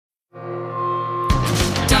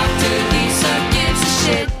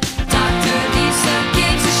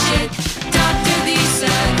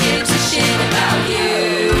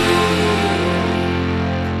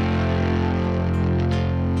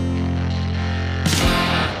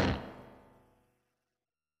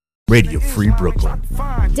Radio Free Brooklyn.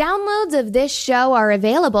 Downloads of this show are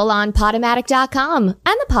available on Podomatic.com and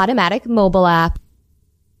the Podomatic mobile app.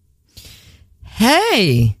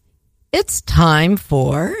 Hey, it's time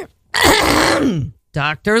for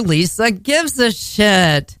Dr. Lisa Gives a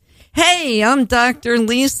Shit. Hey, I'm Dr.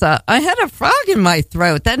 Lisa. I had a frog in my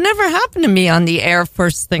throat. That never happened to me on the air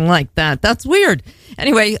first thing like that. That's weird.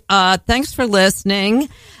 Anyway, thanks for listening.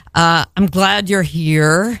 I'm glad you're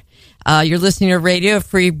here. You're listening to Radio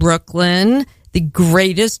Free Brooklyn, the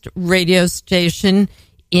greatest radio station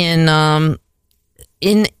in the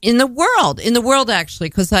world actually,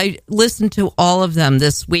 because I listened to all of them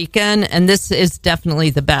this weekend, and this is definitely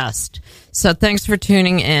the best. So thanks for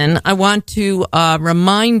tuning in. I want to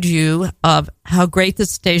remind you of how great the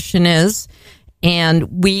station is,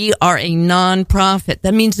 and we are a nonprofit.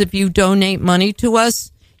 That means if you donate money to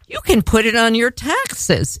us, you can put it on your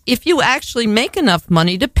taxes if you actually make enough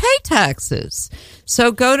money to pay taxes.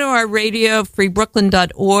 So go to our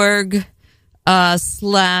radiofreebrooklyn.org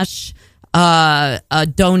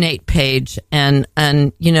 / donate page and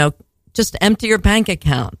just empty your bank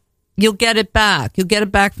account. You'll get it back. You'll get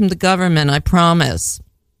it back from the government, I promise.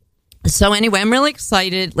 So anyway, I'm really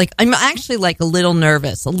excited. I'm actually a little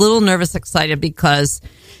nervous, excited because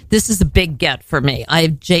this is a big get for me. I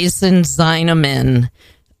have Jason Zinoman,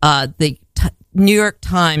 the New York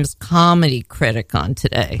Times comedy critic, on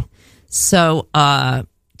today. So for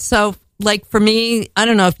me, I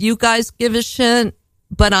don't know if you guys give a shit,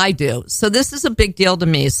 but I do. So this is a big deal to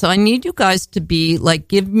me. So I need you guys to be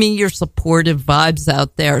give me your supportive vibes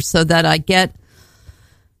out there so that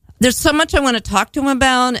there's so much I want to talk to him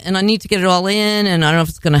about, and I need to get it all in, and I don't know if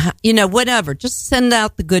it's going to, whatever. Just send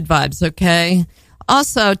out the good vibes, okay?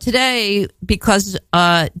 Also, today, because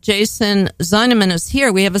Jason Zinoman is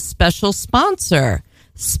here, we have a special sponsor,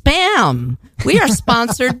 Spam. We are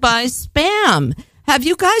sponsored by Spam. Have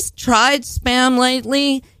you guys tried Spam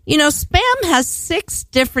lately? Spam has 6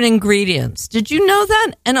 different ingredients. Did you know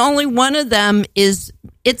that? And only one of them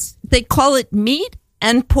they call it meat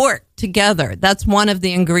and pork together. That's one of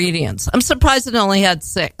the ingredients. I'm surprised it only had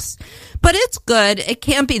 6. But it's good. It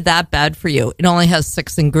can't be that bad for you. It only has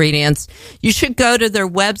 6 ingredients. You should go to their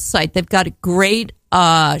website. They've got a great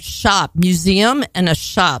museum and a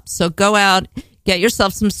shop. So go out, get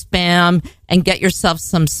yourself some Spam, and get yourself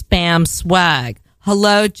some Spam swag.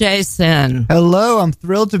 Hello, Jason. Hello, I'm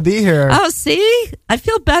thrilled to be here. Oh, see? I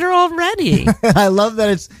feel better already. I love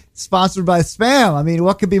that it's sponsored by Spam. I mean,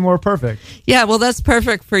 what could be more perfect? Yeah, well, that's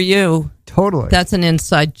perfect for you. Totally. That's an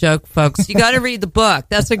inside joke, folks. You got to read the book.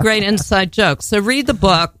 That's a great inside joke. So read the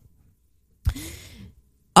book.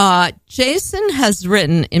 Jason has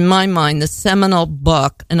written, in my mind, the seminal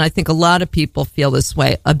book, and I think a lot of people feel this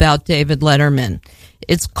way, about David Letterman.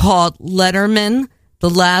 It's called Letterman, The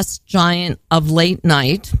Last Giant of Late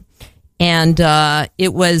Night. And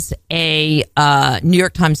it was a New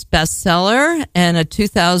York Times bestseller and a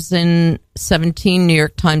 2017 New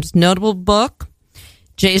York Times notable book.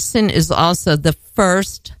 Jason is also the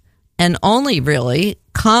first and only, really,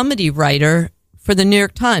 comedy writer for the New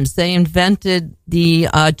York Times. They invented the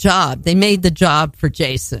job. They made the job for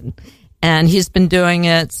Jason. And he's been doing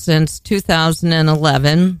it since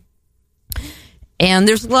 2011. And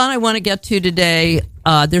there's a lot I want to get to today.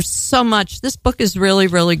 There's so much. This book is really,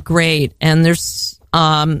 really great. And there's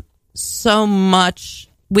so much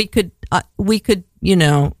we could,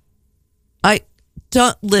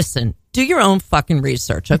 listen, do your own fucking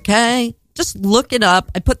research, okay? Just look it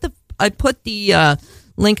up. I put the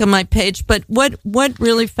link on my page. But what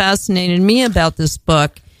really fascinated me about this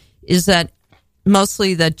book is that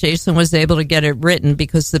mostly that Jason was able to get it written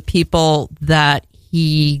because the people that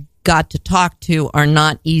he got to talk to are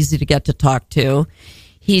not easy to get to talk to.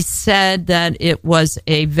 He said that it was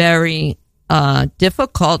a very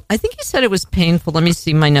difficult, I think he said it was painful. Let me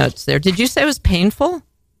see my notes there. Did you say it was painful?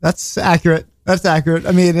 That's accurate.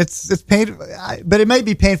 I mean, it's painful, but it may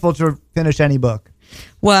be painful to finish any book.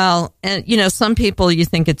 Well, and some people, you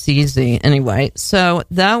think it's easy anyway. So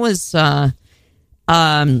that was, so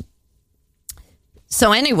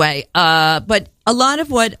anyway, but a lot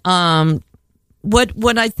of what I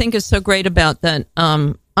think is so great about that,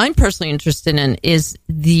 I'm personally interested in is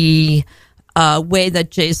the way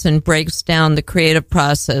that Jason breaks down the creative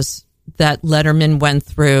process that Letterman went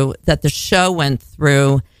through, that the show went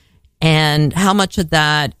through, and how much of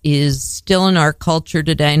that is still in our culture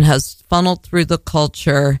today and has funneled through the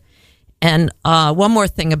culture. And one more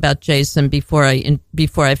thing about Jason before I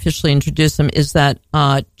officially introduce him is that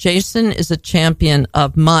Jason is a champion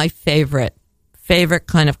of my favorite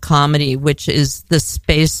kind of comedy, which is the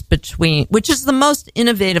space between, which is the most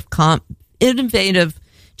innovative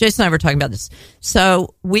Jason and I were talking about this.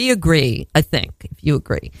 So we agree, I think, if you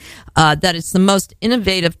agree, that it's the most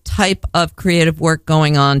innovative type of creative work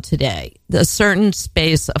going on today. A certain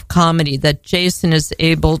space of comedy that Jason is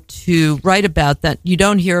able to write about that you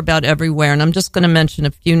don't hear about everywhere. And I'm just going to mention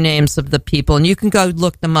a few names of the people, and you can go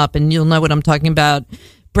look them up and you'll know what I'm talking about.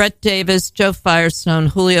 Brett Davis, Joe Firestone,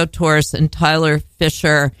 Julio Torres, and Tyler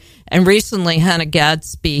Fisher. And recently, Hannah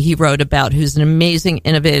Gadsby, he wrote about, who's an amazing,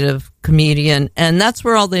 innovative comedian. And that's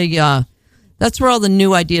where all the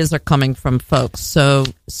new ideas are coming from, folks. So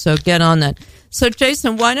get on that. So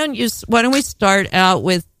Jason, why don't we start out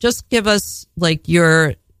with just give us like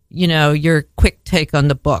your quick take on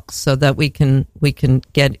the book so that we can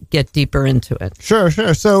get deeper into it. Sure.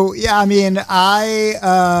 So yeah, I mean,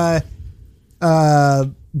 I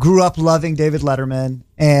grew up loving David Letterman,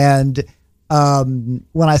 and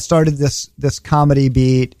when I started this comedy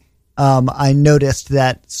beat, I noticed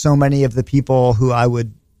that so many of the people who I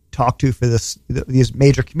would talk to for these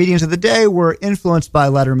major comedians of the day were influenced by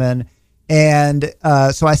Letterman. And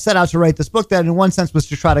so I set out to write this book that in one sense was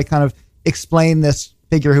to try to kind of explain this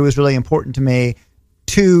figure who was really important to me,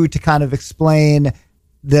 two, to kind of explain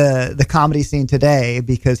the comedy scene today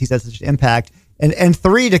because he's had such an impact, and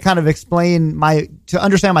three, to kind of explain to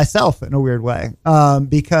understand myself in a weird way,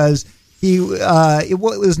 because it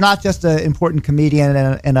was not just an important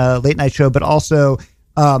comedian in a late night show, but also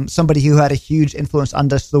somebody who had a huge influence on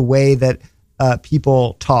just the way that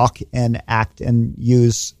people talk and act and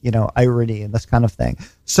use, irony and this kind of thing.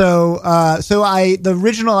 So the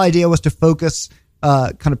original idea was to focus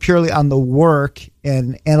kind of purely on the work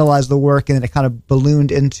and analyze the work, and then it kind of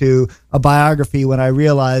ballooned into a biography when I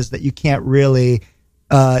realized that you can't really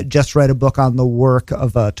just write a book on the work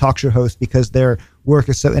of a talk show host because their work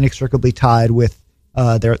is so inextricably tied with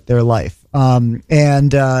their life.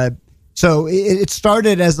 So it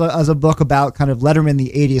started as a book about kind of Letterman in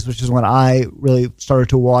the 80s, which is when I really started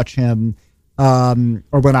to watch him,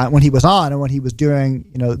 or when he was on and when he was doing,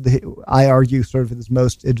 I argue sort of his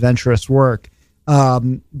most adventurous work.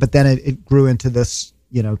 But then it grew into this,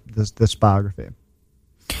 this biography.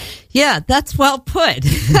 Yeah, that's well put.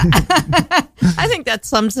 I think that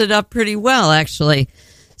sums it up pretty well, actually.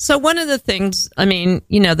 So one of the things,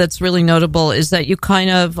 that's really notable is that you kind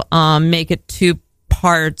of make it two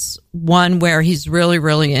parts. One where he's really,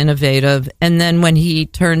 really innovative, and then when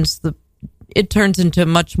it turns into a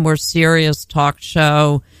much more serious talk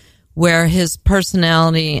show where his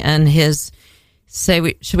personality and his,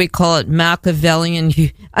 should we call it Machiavellian?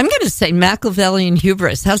 I'm going to say Machiavellian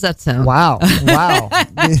hubris. How's that sound? Wow.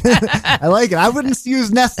 I like it. I wouldn't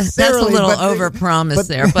use necessarily. That's a little overpromise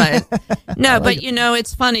there, but no, like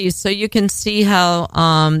it's funny. So you can see how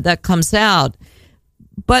that comes out.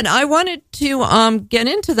 But I wanted to get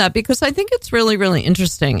into that because I think it's really, really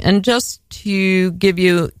interesting, and just to give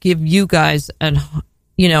you guys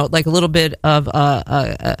like a little bit of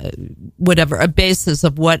a basis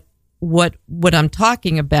of what I'm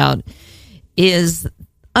talking about is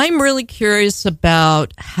I'm really curious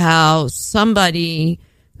about how somebody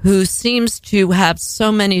who seems to have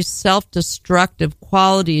so many self-destructive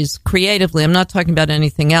qualities creatively, I'm not talking about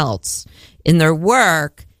anything else, in their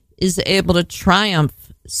work, is able to triumph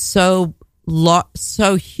so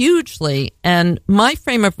hugely. And my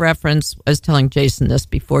frame of reference, I was telling Jason this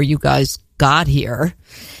before you guys got here,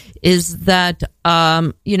 is that,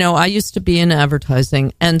 I used to be in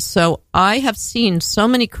advertising. And so I have seen so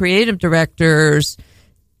many creative directors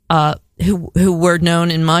who were known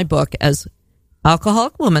in my book as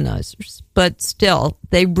alcoholic womanizers, but still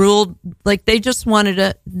they ruled, like they just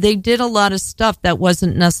they did a lot of stuff that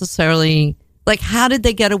wasn't necessarily, like, how did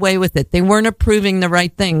they get away with it? They weren't approving the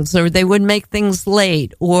right things, or they would make things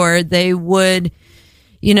late, or they would,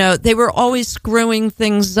 they were always screwing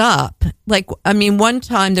things up. Like, one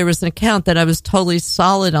time there was an account that I was totally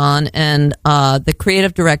solid on, and the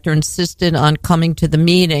creative director insisted on coming to the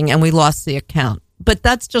meeting, and we lost the account. But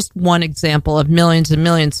that's just one example of millions and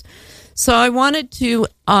millions. So I wanted to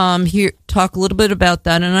talk a little bit about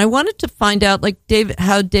that, and I wanted to find out, like,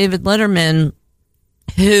 how David Letterman,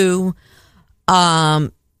 who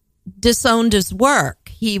disowned his work.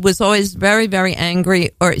 He was always very, very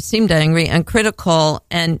angry, or it seemed angry and critical.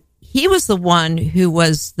 And he was the one who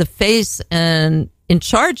was the face and in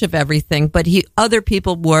charge of everything, but other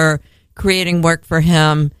people were creating work for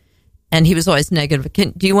him, and he was always negative.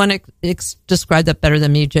 Do you want to describe that better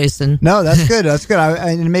than me, Jason? No, that's good. That's good.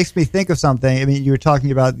 It makes me think of something. You were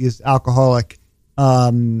talking about these alcoholic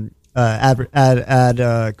creative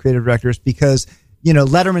directors because,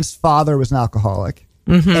 Letterman's father was an alcoholic.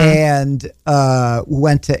 Mm-hmm. And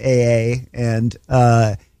went to AA, and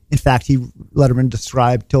in fact,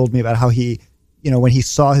 Letterman told me about how he when he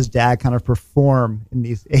saw his dad kind of perform in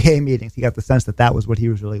these AA meetings, he got the sense that was what he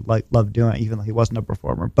was really loved doing, even though he wasn't a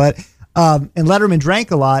performer. But and Letterman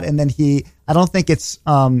drank a lot, and then I don't think it's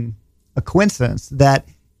a coincidence that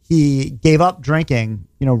he gave up drinking,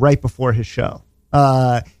 right before his show.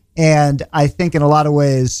 And I think in a lot of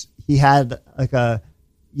ways he had like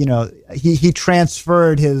he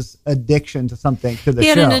transferred his addiction to something to the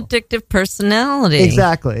show. He had an addictive personality.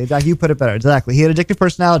 Exactly. You put it better. Exactly. He had addictive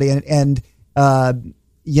personality, and a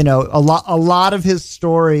lot of his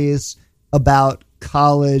stories about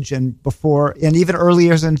college and before, and even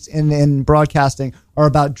earlier in broadcasting, are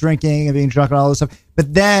about drinking and being drunk and all this stuff.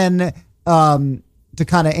 But then, to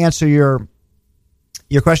kind of answer your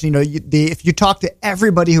question, if you talk to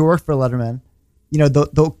everybody who worked for Letterman,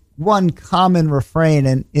 the one common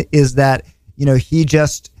refrain is that he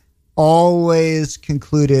just always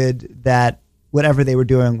concluded that whatever they were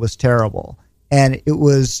doing was terrible, and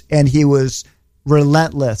he was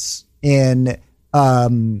relentless in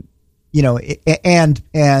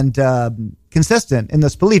consistent in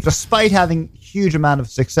this belief, despite having huge amount of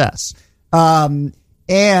success.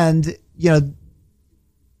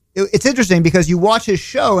 It's interesting because you watch his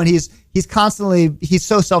show and he's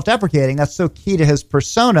so self-deprecating. That's so key to his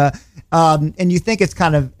persona. And you think it's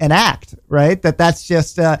kind of an act, right? That's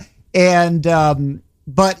just, but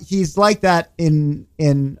he's like that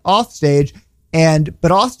in off stage,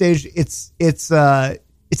 but off stage, it's a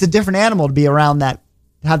different animal to be around that,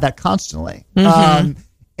 to have that constantly.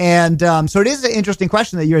 Mm-hmm. So it is an interesting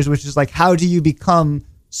question that yours, which is like, how do you become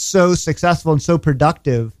so successful and so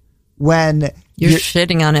productive when you're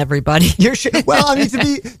shitting on everybody? Well, I mean,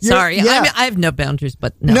 sorry, yeah. I have no boundaries,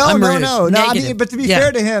 but no. No. I mean, but to be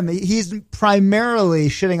fair to him, he's primarily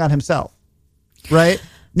shitting on himself, right?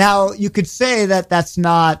 Now, you could say that that's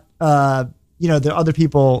not, there are other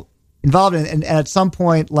people involved in it, and at some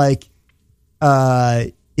point, like,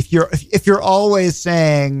 if you're always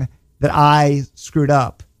saying that I screwed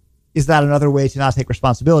up, is that another way to not take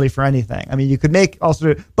responsibility for anything? I mean, you could make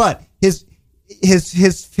also, but his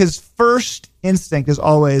first instinct is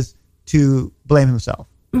always to blame himself.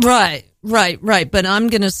 Right. But I'm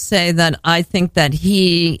going to say that I think that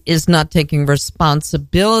he is not taking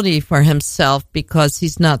responsibility for himself because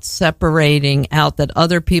he's not separating out that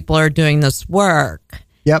other people are doing this work.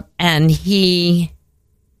 Yep. And he's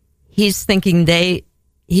thinking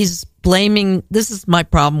he's blaming, this is my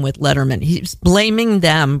problem with Letterman. He's blaming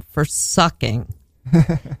them for sucking.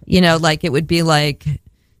 Like it would be like,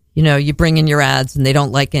 you bring in your ads and they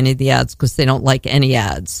don't like any of the ads because they don't like any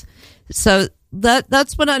ads. So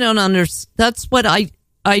that's what I don't understand. That's what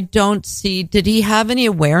I don't see. Did he have any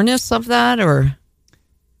awareness of that, or?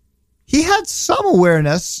 He had some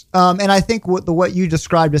awareness. And I think what you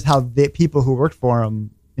described is how the people who worked for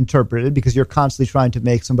him interpreted, because you're constantly trying to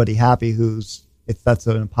make somebody happy that's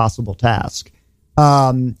an impossible task.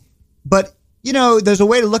 But there's a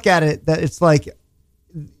way to look at it that it's like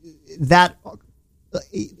that.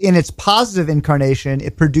 In its positive incarnation,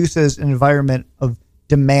 it produces an environment of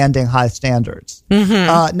demanding high standards.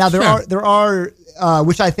 Mm-hmm. Now there are,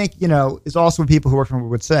 which I think, is also what people who work for him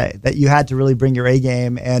would say, that you had to really bring your A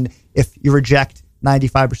game. And if you reject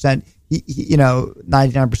 95%,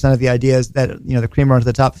 99% of the ideas that, the cream are at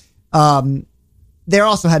the top, they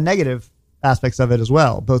also had negative aspects of it as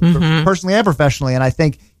well, both personally and professionally. And I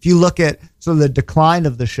think if you look at sort of the decline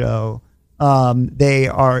of the show,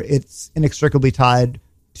 it's inextricably tied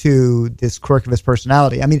to this quirk of his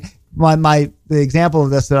personality. I mean, the example of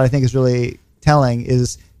this that I think is really telling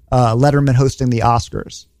is Letterman hosting the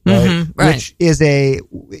Oscars, right? Right. Which is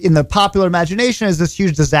in the popular imagination, is this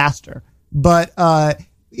huge disaster. But I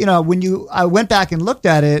went back and looked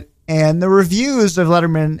at it, and the reviews of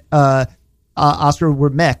Letterman Oscar were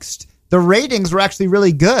mixed. The ratings were actually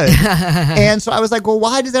really good, and so I was like, well,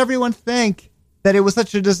 why does everyone think that it was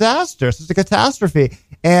such a disaster, such a catastrophe?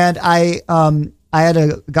 And I had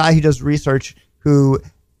a guy who does research who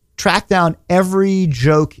tracked down every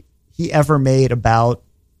joke he ever made about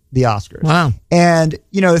the Oscars. Wow. And,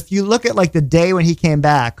 if you look at like the day when he came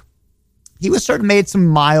back, he was sort of made some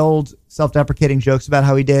mild self-deprecating jokes about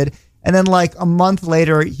how he did. And then like a month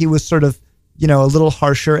later, he was sort of, a little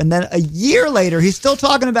harsher. And then a year later, he's still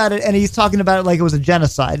talking about it, and he's talking about it like it was a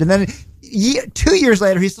genocide. And then 2 years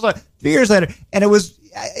later, he's still 3 years later. And it was,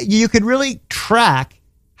 you could really track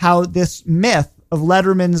how this myth of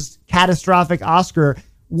Letterman's catastrophic Oscar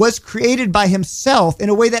was created by himself in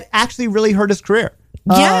a way that actually really hurt his career.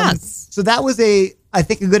 Yes. So that was I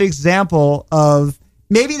think a good example of,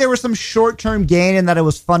 maybe there was some short-term gain in that it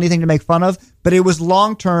was a funny thing to make fun of, but it was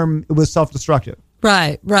long-term, it was self-destructive.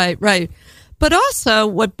 Right. But also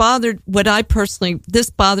what bothered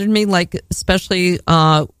me, like, especially,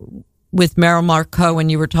 with Meryl Marcoux when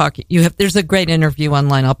you were talking, there's a great interview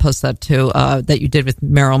online. I'll post that too, that you did with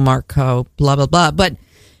Meryl Marcoux, blah, blah, blah. But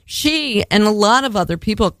she and a lot of other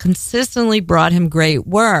people consistently brought him great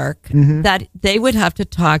work that they would have to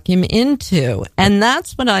talk him into. And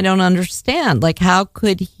that's what I don't understand. Like, how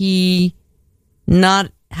could he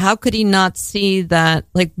not see that?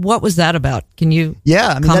 Like, what was that about? Can you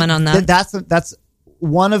comment on that? That's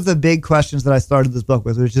one of the big questions that I started this book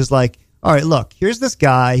with, which is like, all right, look, here's this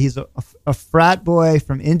guy. He's a frat boy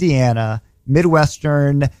from Indiana,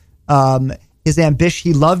 Midwestern. His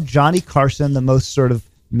ambition, he loved Johnny Carson, the most sort of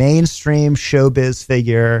mainstream showbiz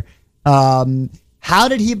figure. How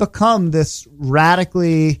did he become this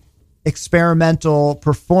radically experimental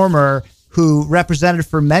performer who represented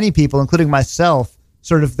for many people, including myself,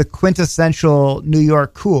 sort of the quintessential New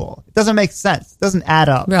York cool? It doesn't make sense. It doesn't add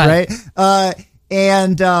up, right?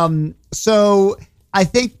 So I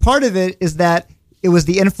think part of it is that it was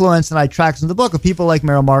the influence, and I tracked in the book, of people like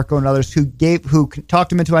Meryl Marcoux and others who talked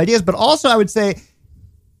him into ideas. But also, I would say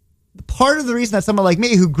part of the reason that someone like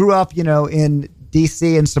me, who grew up, in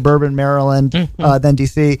D.C. and suburban Maryland, then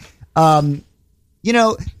D.C., there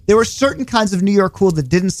were certain kinds of New York cool that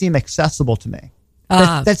didn't seem accessible to me.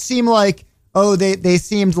 That seemed like, they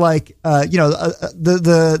seemed like,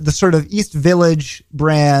 the sort of East Village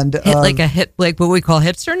brand. Like what we call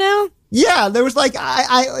hipster now? Yeah, there was like,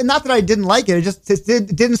 I not that I didn't like it. It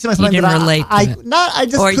didn't seem like something you didn't relate to it. I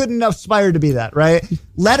just couldn't aspire to be that, right?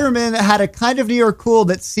 Letterman had a kind of New York cool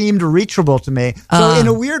that seemed reachable to me. So in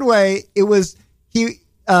a weird way, it was,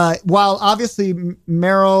 while obviously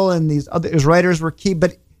Merrill and his writers were key,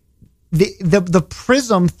 but the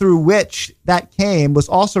prism through which that came was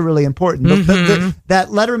also really important. That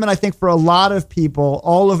Letterman, I think, for a lot of people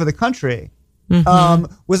all over the country,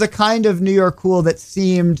 was a kind of New York cool that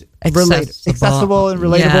seemed accessible and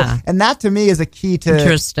relatable. Yeah. And that to me is a key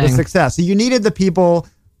to success. So you needed the people,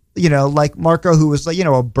 like Marco, who was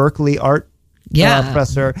a Berkeley art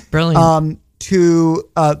professor, brilliant, to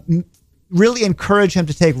really encourage him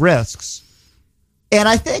to take risks. And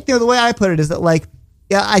I think the way I put it is that, like,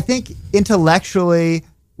 I think intellectually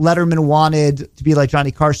Letterman wanted to be like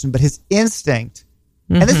Johnny Carson, but his instinct,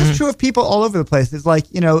 and this is true of people all over the place, it's like,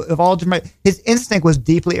 of all different, his instinct was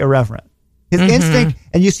deeply irreverent. His instinct,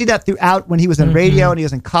 and you see that throughout when he was in radio and he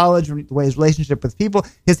was in college, the way his relationship with people,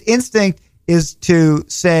 his instinct is to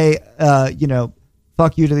say,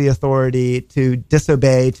 fuck you to the authority, to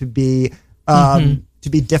disobey, to be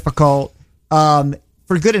difficult,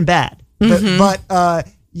 for good and bad. But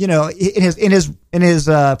in his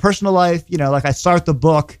personal life, like I start the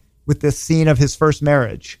book with this scene of his first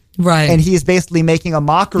marriage. Right. And he's basically making a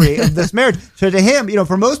mockery of this marriage. So to him,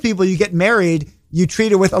 for most people, you get married, you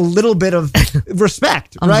treat it with a little bit of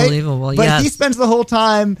respect, right? Unbelievable, But he spends the whole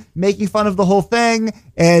time making fun of the whole thing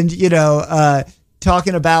and,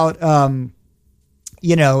 talking about,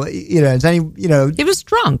 he was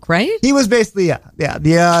drunk, right? He was basically,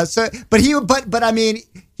 but I mean,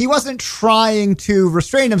 he wasn't trying to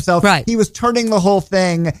restrain himself. Right. He was turning the whole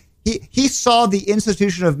thing. He saw the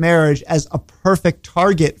institution of marriage as a perfect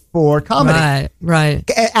target for comedy. Right.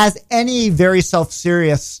 As any very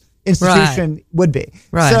self-serious institution would be.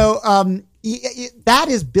 Right. So that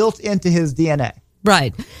is built into his DNA.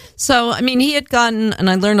 Right. So, I mean, he had gotten, and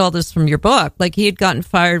I learned all this from your book, like he had gotten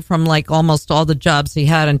fired from like almost all the jobs he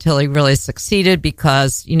had until he really succeeded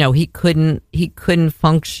because, he couldn't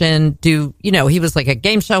function, he was like a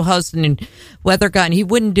game show host and weather guy, and he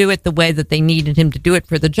wouldn't do it the way that they needed him to do it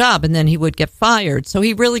for the job, and then he would get fired. So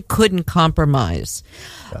he really couldn't compromise.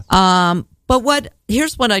 Yes. But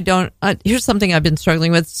here's something I've been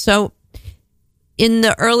struggling with. So in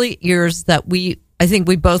the early years that I think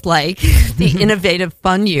we both like, the innovative,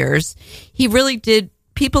 fun years,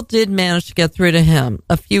 people did manage to get through to him.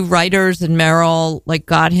 A few writers and Merrill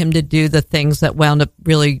got him to do the things that wound up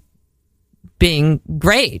really being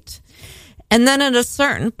great. And then at a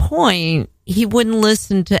certain point, he wouldn't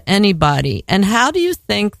listen to anybody. And how do you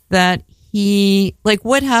think that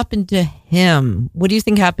what happened to him? What do you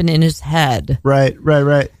think happened in his head? Right.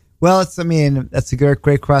 Well, that's a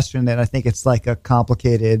great question. And I think it's like a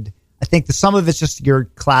complicated, I think some of it's just your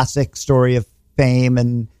classic story of fame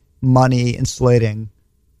and money insulating.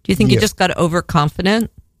 Do you think he just got overconfident?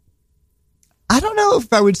 I don't know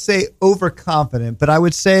if I would say overconfident, but I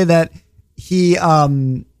would say that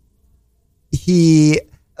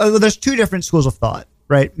there's two different schools of thought,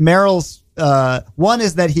 right? Merrill's, one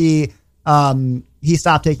is that he he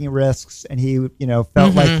stopped taking risks, and he,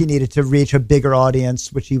 felt like he needed to reach a bigger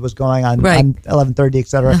audience, which he was going on 11:30, et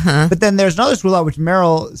cetera. But then there's another school of thought, which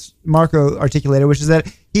Marco articulated, which is that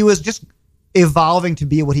he was just evolving to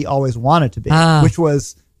be what he always wanted to be, which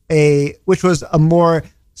was a more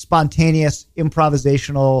spontaneous,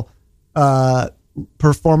 improvisational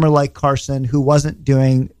performer like Carson, who wasn't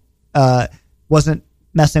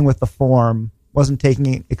messing with the form, wasn't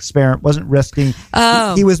taking experiment, wasn't risking.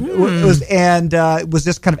 He was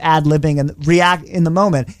just kind of ad-libbing and react in the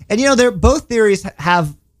moment. And both theories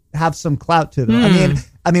have some clout to them.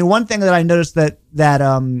 I mean, one thing that I noticed that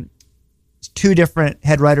two different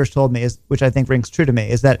head writers told me, which I think rings true to me,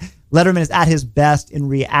 is that Letterman is at his best in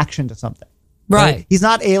reaction to something. Right? He's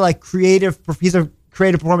not a creative. He's a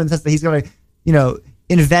creative performer in the sense that he's going to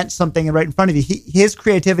invent something right in front of you. His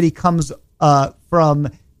creativity comes from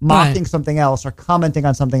mocking something else or commenting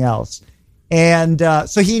on something else. And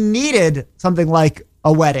so he needed something like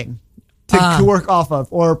a wedding to work off of,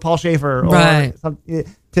 or Paul Schaefer, or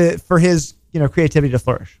for his creativity to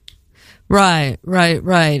flourish. Right.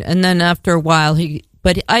 And then after a while,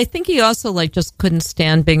 but I think he also just couldn't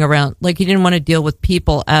stand being around. He didn't want to deal with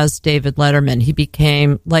people as David Letterman. He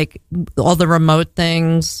became all the remote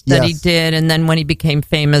things that he did. And then when he became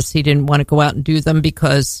famous, he didn't want to go out and do them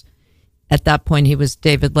because at that point he was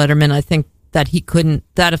David Letterman. I think that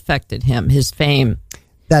that affected him, his fame.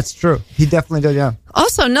 That's true. He definitely did. Yeah.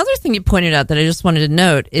 Also, another thing you pointed out that I just wanted to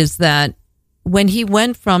note is that when he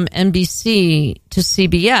went from NBC to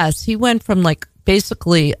CBS, he went from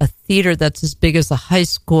basically a theater that's as big as a high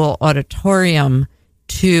school auditorium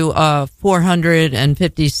to a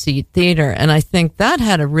 450 seat theater. And I think that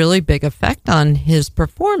had a really big effect on his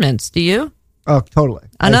performance. Do you? Oh, totally.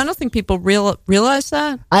 And I don't think people realize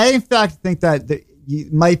that. I, in fact, think that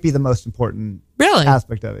might be the most important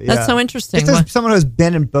aspect of it. That's so interesting. Just as someone who's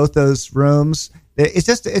been in both those rooms,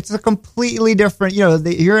 it's a completely different,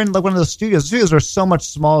 you're in one of those studios. The studios are so much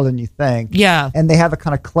smaller than you think. Yeah. And they have a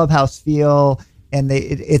kind of clubhouse feel, and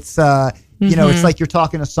it's it's like you're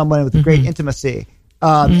talking to someone with great intimacy,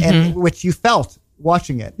 and which you felt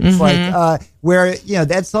watching it. It's where,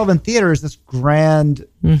 the Ed Sullivan Theater is this grand,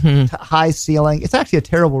 high ceiling. It's actually a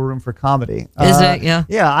terrible room for comedy. Is it? Yeah.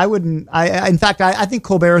 Yeah. In fact, I think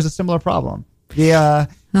Colbert has a similar problem.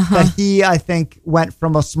 That he, I think, went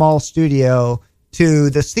from a small studio to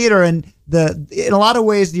this theater, and in a lot of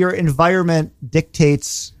ways, your environment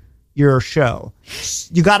dictates your show.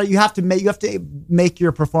 You have to make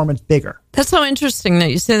your performance bigger. That's so interesting that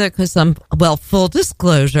you say that, because full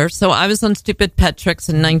disclosure. So I was on Stupid Pet Tricks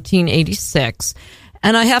in 1986.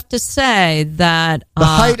 And I have to say that the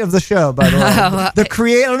height of the show, by the way, I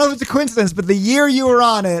don't know if it's a coincidence, but the year you were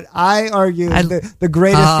on it, I argue the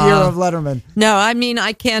greatest year of Letterman. No, I mean,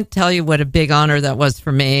 I can't tell you what a big honor that was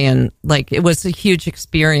for me, and it was a huge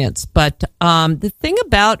experience. But the thing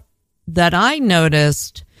about that I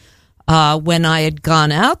noticed when I had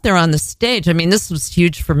gone out there on the stage, I mean, this was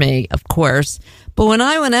huge for me, of course. But when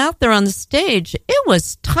I went out there on the stage, it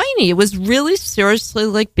was tiny. It was really seriously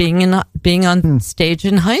like being on stage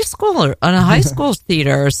in high school, or on a high school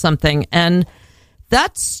theater or something. And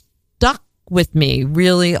that stuck with me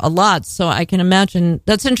really a lot. So I can imagine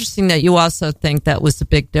that's interesting that you also think that was a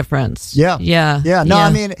big difference. Yeah. No,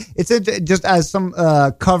 I mean, it's just as some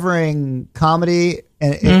covering comedy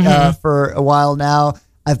and for a while now,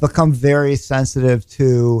 I've become very sensitive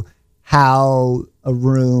to how a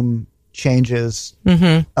room changes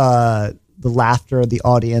the laughter of the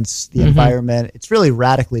audience, the environment. It's really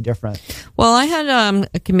radically different. Well, I had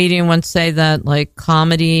a comedian once say that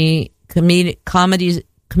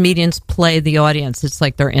comedians play the audience. It's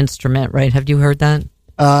like their instrument, right? Have you heard that?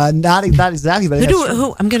 Not exactly, but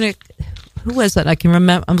who was that? I can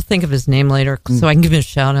remember. I'm gonna think of his name later so I can give him a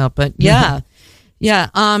shout out. But yeah.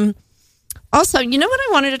 Also, you know what I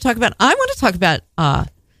wanted to talk about? I want to talk about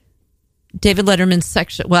David Letterman's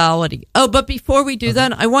section. Well, but before we do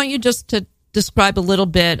that, I want you just to describe a little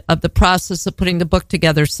bit of the process of putting the book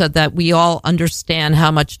together so that we all understand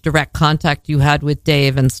how much direct contact you had with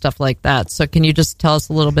Dave and stuff like that. So can you just tell us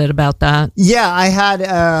a little bit about that? Yeah, I had,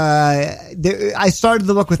 I started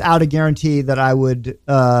the book without a guarantee that I would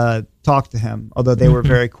talk to him, although they were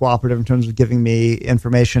very cooperative in terms of giving me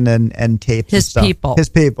information and tapes. His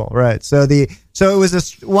people, right. So it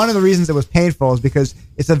was one of the reasons it was painful is because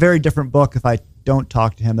it's a very different book if I don't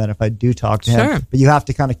talk to him than if I do talk to him. But you have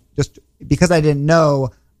to kind of just, because I didn't know,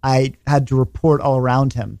 I had to report all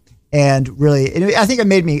around him. And really, I think it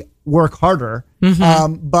made me work harder.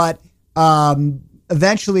 But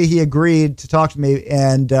eventually he agreed to talk to me.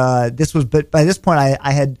 And but by this point,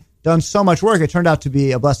 I had done so much work. It turned out to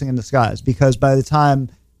be a blessing in disguise, because by the time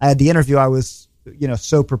I had the interview, I was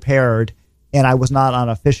so prepared, and I was not on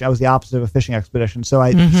I was the opposite of a fishing expedition. So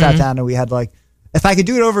I sat down and we had if I could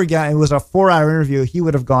do it over again, it was a 4-hour interview. He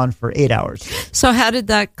would have gone for 8 hours. So how did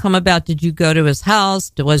that come about? Did you go to his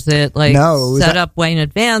house? Was it set up way in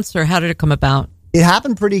advance, or how did it come about? It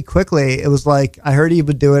happened pretty quickly. It was I heard he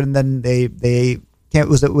would do it, and then they came. It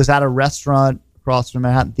was at a restaurant across from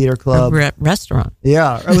Manhattan Theater Club. Restaurant.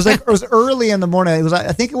 Yeah, it was it was early in the morning.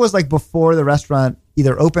 I think it was before the restaurant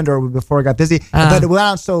either opened or before it got busy. But it went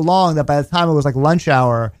on so long that by the time it was lunch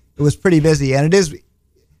hour, it was pretty busy. And it is,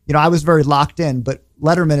 I was very locked in. But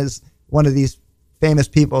Letterman is one of these famous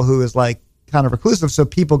people who is kind of reclusive, so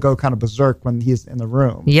people go kind of berserk when he's in the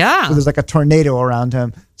room. Yeah. So there's a tornado around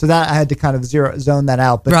him. So that I had to kind of zone that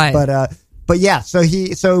out. But right. But yeah. So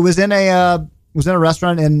it was in a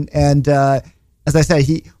restaurant, and as I said,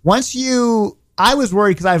 I was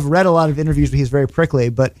worried because I've read a lot of interviews where he's very prickly,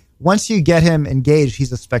 but once you get him engaged,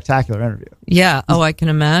 he's a spectacular interview. Yeah. I can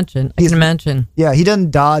imagine. Yeah. He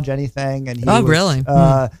doesn't dodge anything. And really?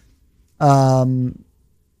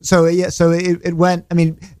 So it went,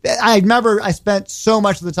 I remember I spent so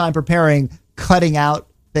much of the time preparing, cutting out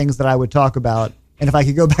things that I would talk about. And if I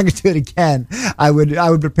could go back and do it again, I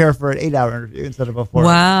would prepare for an 8-hour interview instead of a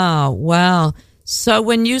 4-hour. Wow. So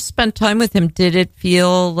when you spent time with him, did it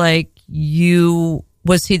feel like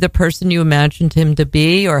was he the person you imagined him to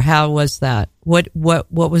be, or how was that? What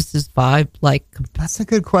was his vibe like? That's a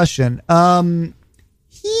good question.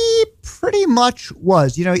 He pretty much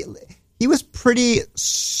was, he was pretty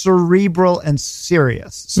cerebral and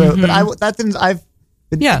serious. So, but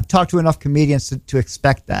I've talked to enough comedians to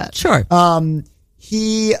expect that. Sure. I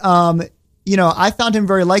found him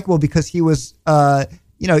very likable because he was,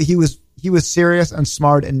 he was serious and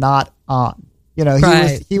smart and not on. He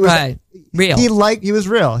was real. He was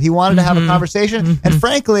real. He wanted to have a conversation, and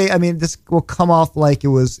frankly, this will come off like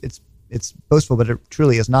it's boastful, but it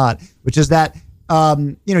truly is not. Which is that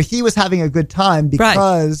he was having a good time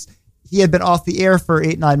because he had been off the air for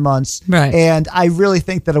 8-9 months, right? And I really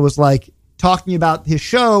think that it was talking about his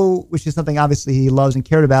show, which is something obviously he loves and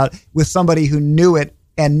cared about, with somebody who knew it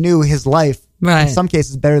and knew his life. Right. In some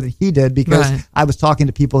cases better than he did, because I was talking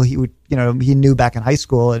to people he knew back in high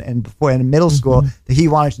school and before in middle school that he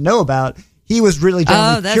wanted to know about. He was really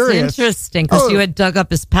genuinely curious. That's interesting, because you had dug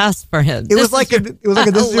up his past for him. It was like this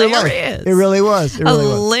is your life. It really was. It really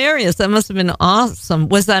hilarious. That must have been awesome.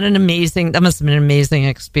 That must have been an amazing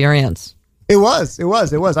experience. It was. It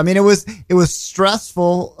was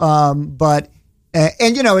stressful, but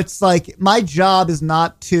it's my job is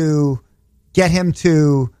not to get him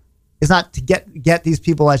to. It's not to get these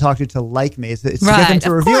people I talk to like me. It's to get them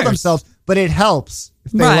to reveal themselves. But it helps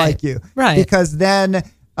if they like you, right? Because then,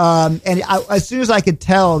 as soon as I could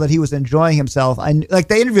tell that he was enjoying himself, the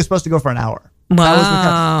interview was supposed to go for an hour.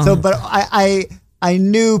 Wow. But I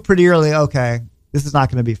knew pretty early. Okay, this is not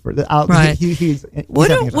going to be for. Right.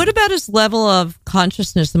 What about his level of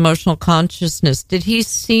consciousness, emotional consciousness? Did he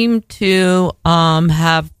seem to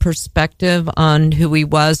have perspective on who he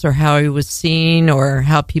was, or how he was seen, or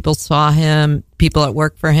how people saw him, people at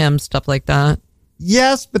work for him, stuff like that?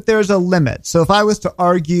 Yes, but there's a limit. So if I was to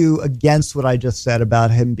argue against what I just said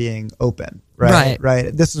about him being open, right,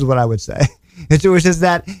 this is what I would say, which is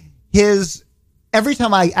that every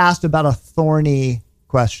time I asked about a thorny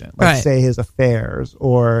question, say his affairs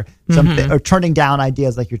or something, or turning down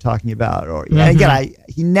ideas like you're talking about, or again,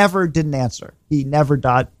 he never didn't answer. He never went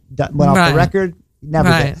off the record. He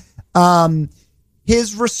never did.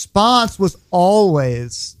 His response was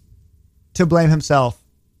always to blame himself,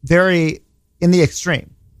 very in the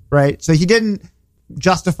extreme, right? So he didn't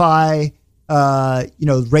justify,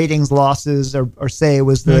 ratings losses or say it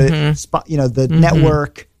was the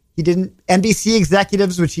network. He didn't. NBC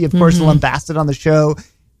executives, which he of course lambasted on the show.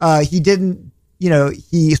 He didn't.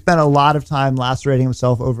 He spent a lot of time lacerating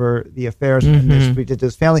himself over the affairs and he did to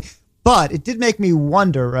his family. But it did make me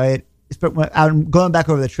wonder, right? I'm going back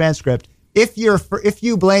over the transcript. If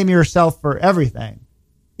you blame yourself for everything,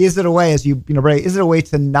 is it a way, is it a way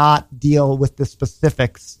to not deal with the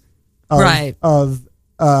specifics of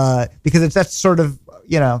because that's sort of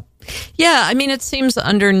Yeah, it seems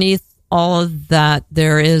underneath all of that,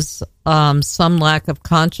 there is some lack of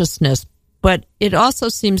consciousness, but it also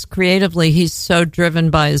seems creatively he's so driven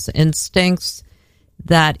by his instincts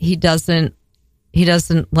that he doesn't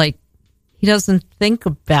think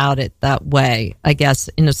about it that way, I guess,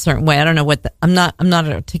 in a certain way. I don't know I'm not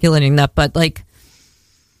articulating that, but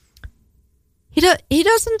he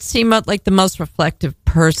doesn't seem like the most reflective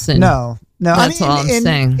person. No. That's all I'm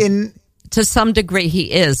saying. to some degree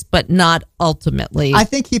he is, but not ultimately. I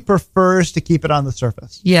think he prefers to keep it on the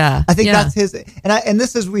surface. Yeah. I think that's his, and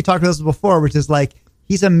this is, we talked about this before, which is like,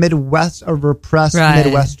 he's a repressed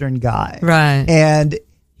Midwestern guy. Right. And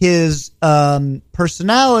his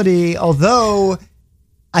personality, although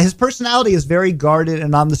his personality is very guarded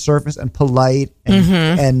and on the surface and polite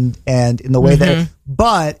and in the way that,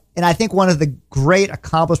 and I think one of the great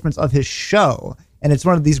accomplishments of his show, and it's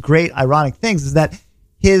one of these great ironic things, is that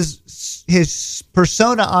his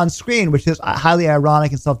persona on screen, which is highly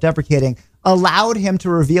ironic and self-deprecating, allowed him to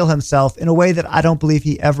reveal himself in a way that I don't believe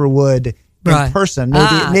he ever would in person.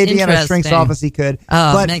 Maybe in a shrink's office he could.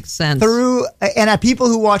 Oh, but makes sense. People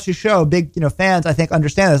who watch his show, big fans, I think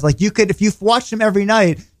understand this. Like if you've watched him every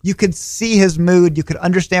night, you could see his mood, you could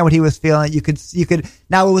understand what he was feeling. You could.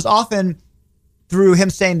 Now it was often through him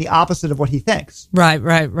saying the opposite of what he thinks. Right.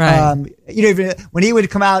 Even when he would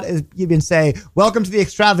come out and say, "Welcome to the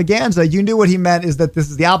extravaganza," you knew what he meant is that this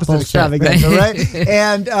is the opposite of extravaganza, right?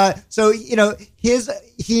 And so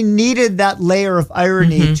he needed that layer of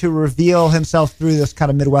irony to reveal himself through this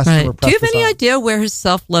kind of Midwestern repressed. Do you have any idea where his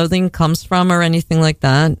self-loathing comes from or anything like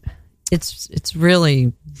that? It's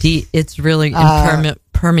really deep. It's really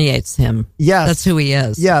permeates him. Yes, that's who he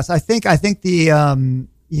is. Yes, I think the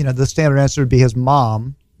the standard answer would be his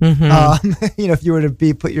mom. If you were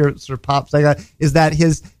to put your sort of pops like that, is that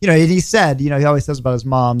his, and he said, he always says about his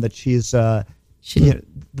mom that she's she's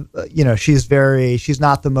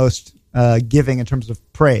not the most giving in terms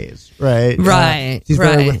of praise, right? Right. She's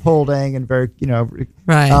very withholding and very,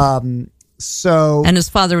 right. And his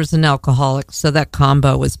father was an alcoholic, so that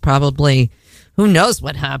combo was probably, who knows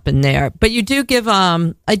what happened there. But you do give,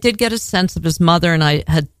 I did get a sense of his mother, and I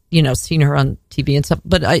had, seen her on TV and stuff.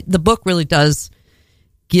 But the book really does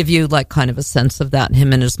give you like kind of a sense of that,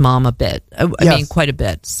 him and his mom a bit. I mean, quite a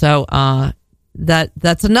bit. So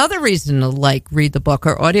that's another reason to like read the book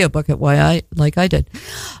or audiobook it I did.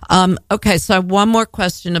 Okay, so I have one more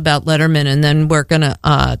question about Letterman, and then we're gonna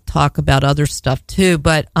talk about other stuff too.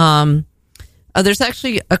 But there's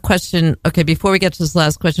actually a question. Okay, before we get to this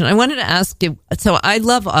last question, I wanted to ask you. So I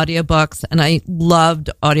love audiobooks, and I loved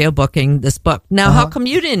audiobooking this book. Now, how come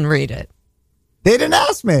you didn't read it? They didn't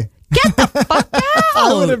ask me. Get the fuck out!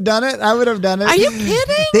 I would have done it. Are you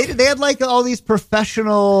kidding? They had like all these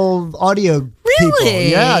professional audio really? people.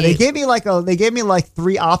 Yeah, they gave me like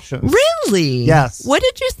 3 options. Really? Yes. What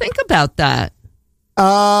did you think about that?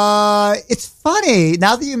 It's funny.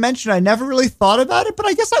 Now that you mention it, I never really thought about it, but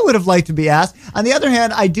I guess I would have liked to be asked. On the other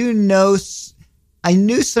hand, I knew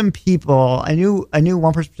some people. I knew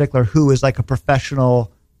one person in particular who was like a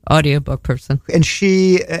professional audiobook person, and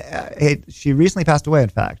she recently passed away, in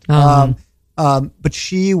fact. But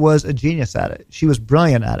she was a genius at it. She was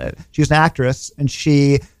brilliant at it. She was an actress, and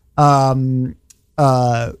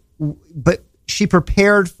but she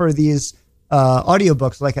prepared for these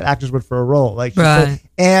audiobooks like actors would for a role.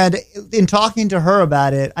 And in talking to her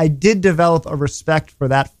about it, I did develop a respect for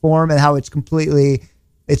that form and how it's completely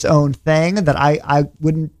its own thing that I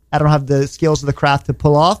don't have the skills of the craft to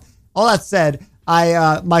pull off. All that said,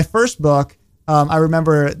 my first book, I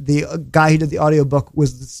remember the guy who did the audiobook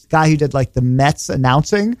was this guy who did like the Mets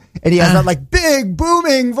announcing, and he has that like big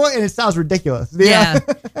booming voice, and it sounds ridiculous. Yeah.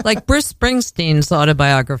 Like Bruce Springsteen's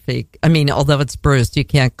autobiography. I mean, although it's Bruce, you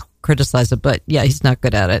can't criticize it, but yeah, he's not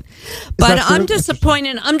good at it. But I'm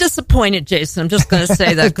disappointed. I'm disappointed, Jason. I'm just going to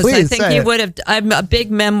say that because I think he would have. I'm a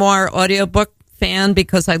big memoir audiobook fan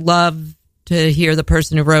because I love to hear the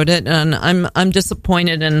person who wrote it, and I'm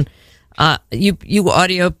disappointed. And you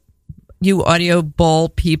audio bowl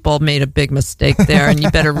people made a big mistake there, and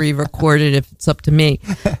you better re-record it if it's up to me.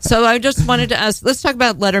 So I just wanted to ask, let's talk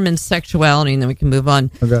about Letterman's sexuality, and then we can move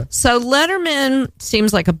on. Okay. So Letterman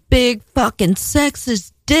seems like a big fucking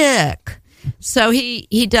sexist dick. So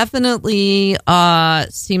he definitely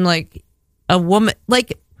seemed like a woman.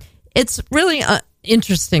 Like, it's really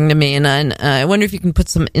interesting to me, and I wonder if you can put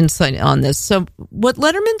some insight on this. So what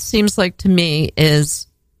Letterman seems like to me is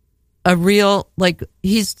a real, like,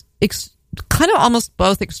 he's kind of almost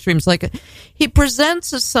both extremes. Like, he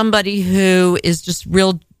presents as somebody who is just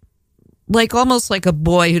real, like almost like a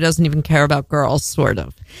boy who doesn't even care about girls, sort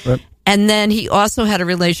of. Right. And then he also had a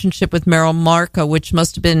relationship with Meryl Marco, which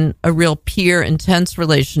must have been a real peer, intense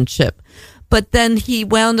relationship. But then he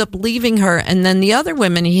wound up leaving her, and then the other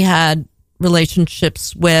women he had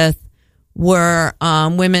relationships with were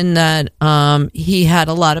women that he had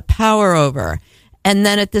a lot of power over. And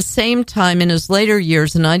then at the same time in his later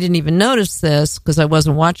years, and I didn't even notice this because I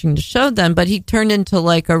wasn't watching the show then, but he turned into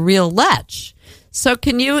like a real lech. So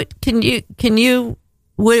can you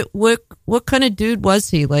what kind of dude was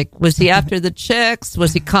he? Like, was he after the chicks?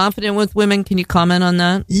 Was he confident with women? Can you comment on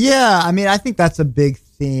that? Yeah, I mean, I think that's a big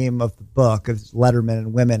theme of the book, of Letterman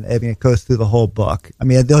and women. I mean, it goes through the whole book. I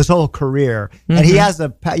mean, his whole career. And he has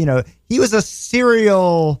he was a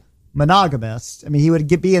serial monogamist. I mean, he would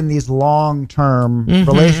be in these long-term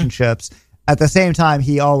relationships. At the same time,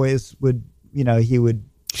 he always would, he would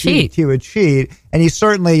cheat. He would cheat. And he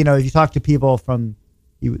certainly, if you talk to people from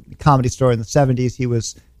Comedy Store in the 70s, he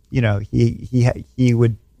was, he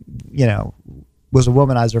would, was a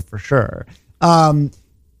womanizer for sure.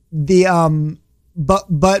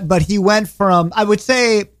 But he went from, I would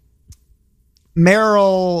say,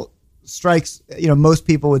 Meryl strikes, most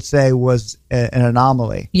people would say was an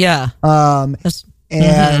anomaly. Yeah.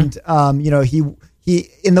 He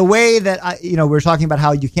in the way that we're talking about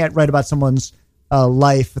how you can't write about someone's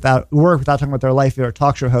life without talking about their life, or a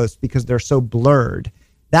talk show host, because they're so blurred.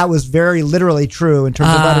 That was very literally true in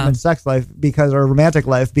terms of Letterman's sex life, or romantic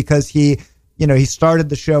life, because he started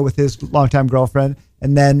the show with his longtime girlfriend,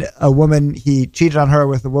 and then he cheated on her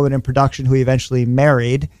with a woman in production who he eventually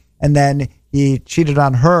married, and then he cheated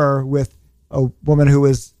on her with a woman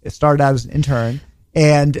who started out as an intern,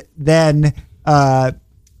 and then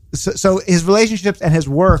so his relationships and his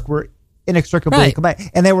work were inextricably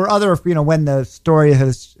combined. And there were other, when the story of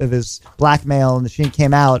his blackmail and the sheen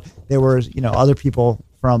came out, there were other people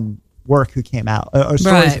from work who came out, or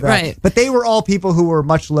stories of that. Right. But they were all people who were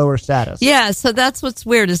much lower status. Yeah, so that's what's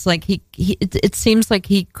weird, is like it seems like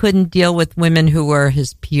he couldn't deal with women who were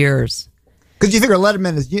his peers. Because you figure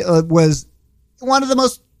Letterman was one of the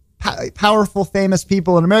most powerful, famous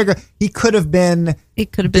people in America. He could have been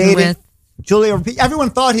with Julia. Everyone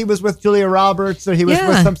thought he was with Julia Roberts, or he was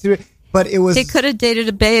with some student. But he could have dated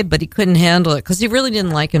a babe, but he couldn't handle it because he really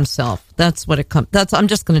didn't like himself. That's what it comes. I'm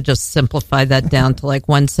just going to just simplify that down to like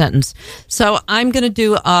one sentence. So I'm going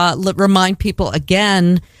to remind people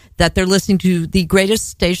again that they're listening to the greatest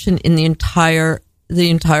station in the entire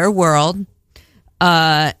world,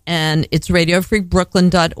 and it's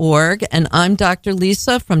radiofreebrooklyn.org. And I'm Dr.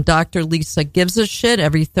 Lisa from Dr. Lisa Gives a Shit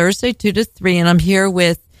every Thursday 2 to 3, and I'm here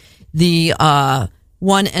with the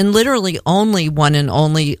one and literally only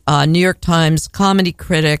New York Times comedy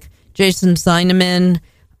critic, Jason Zinoman.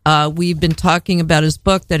 We've been talking about his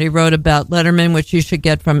book that he wrote about Letterman, which you should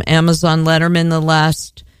get from Amazon, Letterman, the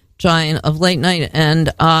last giant of late night.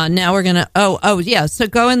 And now we're going to, so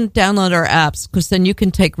go and download our apps, because then you can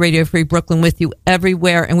take Radio Free Brooklyn with you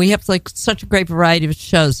everywhere. And we have like such a great variety of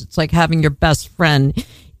shows. It's like having your best friend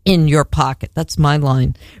in your pocket. That's my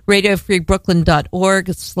line.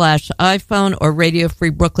 radiofreebrooklyn.org/iPhone or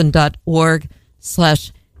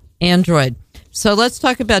radiofreebrooklyn.org/Android. So let's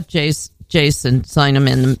talk about Jason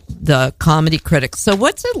Zinoman, the comedy critic. So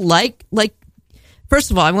what's it like? Like, first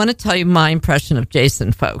of all, I want to tell you my impression of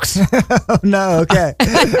Jason, folks. Oh, no, okay.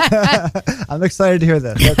 I'm excited to hear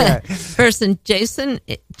this. Okay. First, Jason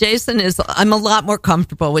is, I'm a lot more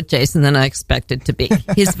comfortable with Jason than I expected to be.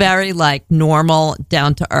 He's very like normal,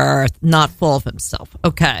 down to earth, not full of himself.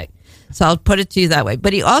 Okay. So I'll put it to you that way.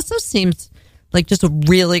 But he also seems like just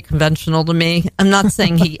really conventional to me. I'm not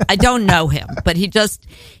saying I don't know him, but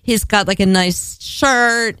he's got like a nice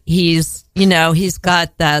shirt. He's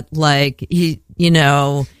got that like, he's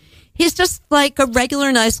just like a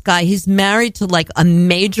regular nice guy. He's married to like a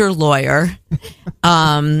major lawyer.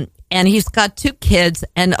 And he's got 2 kids.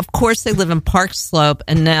 And of course they live in Park Slope,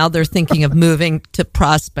 and now they're thinking of moving to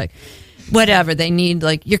Prospect. Whatever. They need,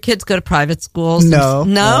 like, your kids go to private schools. No.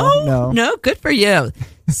 Good for you.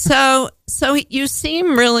 So you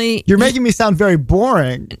seem really... You're making me sound very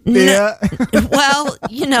boring. Yeah. Well,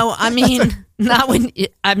 I mean, not when...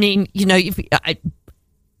 I mean, you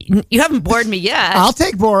haven't bored me yet. I'll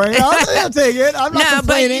take boring. I'll take it. I'm not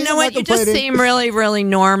complaining. But you know what? You just seem really, really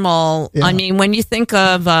normal. Yeah. I mean, when you think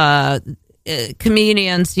of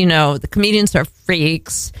comedians, the comedians are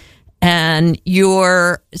freaks. And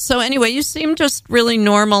so anyway, you seem just really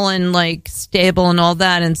normal and like stable and all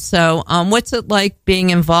that. And so, what's it like being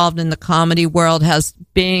involved in the comedy world? Has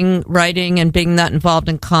writing and being that involved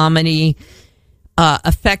in comedy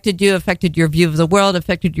affected your view of the world,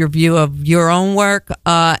 affected your view of your own work?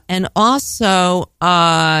 And also,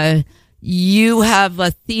 you have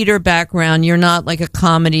a theater background. You're not like a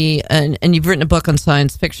comedy, and you've written a book on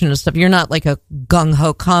science fiction and stuff. You're not like a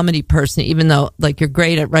gung-ho comedy person, even though like you're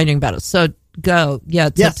great at writing about it. So go.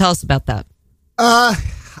 Yeah. Yes. Tell us about that. I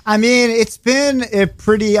mean, it's been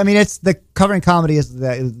it's the covering comedy is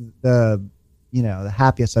the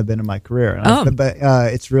happiest I've been in my career. But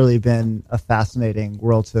it's really been a fascinating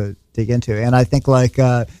world to dig into. And I think like,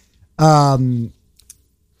 part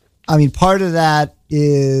of that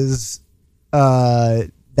is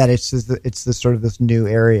that it's this sort of this new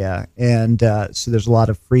area, and so there's a lot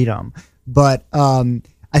of freedom. But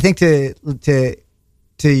I think to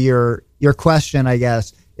your question, I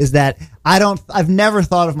guess, is that I've never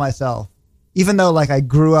thought of myself, even though like I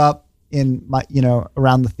grew up in my,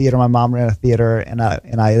 around the theater. My mom ran a theater, and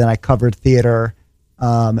I covered theater,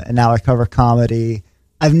 and now I cover comedy.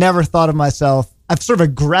 I've never thought of myself. I've sort of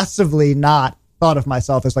aggressively not thought of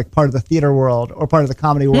myself as like part of the theater world or part of the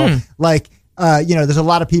comedy world. Like, there's a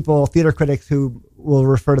lot of people, theater critics, who will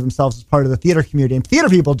refer to themselves as part of the theater community, and theater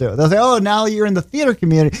people do. They'll say, "Oh, now you're in the theater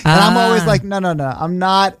community," and I'm always like, "No, I'm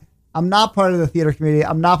not. I'm not part of the theater community.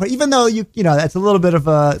 I'm not." Even though that's a little bit of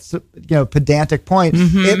a pedantic point,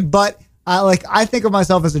 but I think of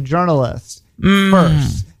myself as a journalist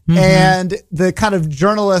first, and the kind of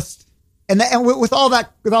journalist, and with all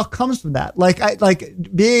that, it all comes from that.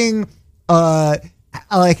 Being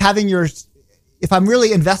having your. If I'm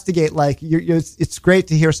really investigate, it's great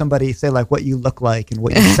to hear somebody say like what you look like and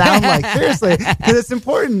what you sound like. Seriously, because it's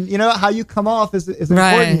important. How you come off is important,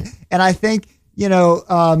 right. And I think you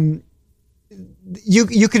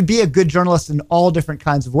could be a good journalist in all different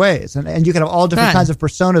kinds of ways, and you can have all different kinds of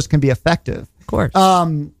personas can be effective. Of course.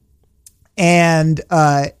 When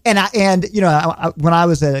I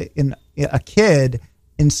was a kid.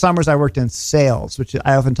 In summers, I worked in sales, which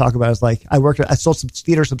I often talk about as like I sold some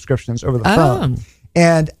theater subscriptions over the phone.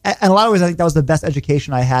 And in a lot of ways, I think that was the best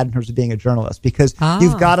education I had in terms of being a journalist, because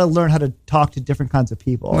you've got to learn how to talk to different kinds of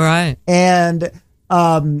people. Right. And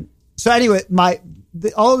so anyway,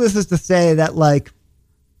 all of this is to say that like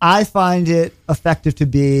I find it effective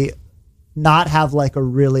to not have like a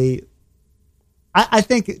really. I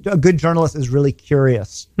think a good journalist is really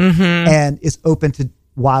curious and is open to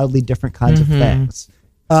wildly different kinds of things.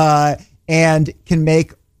 And can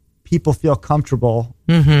make people feel comfortable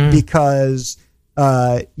because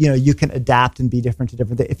you can adapt and be different to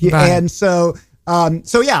different things. And so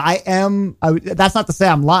I am. That's not to say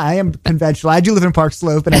I'm lying. I am conventional. I do live in Park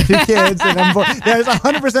Slope and I have 2 kids, and there's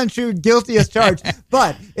 100% true, guilty as charged.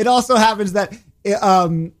 But it also happens that if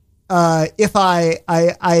I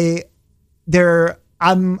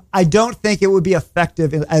don't think it would be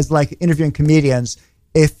effective as like interviewing comedians.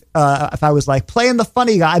 If I was like playing the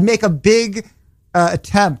funny guy, I'd make a big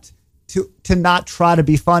attempt to not try to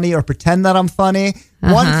be funny or pretend that I'm funny.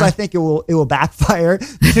 One, because I think it will backfire.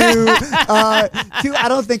 Two, I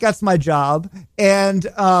don't think that's my job. And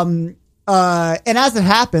as it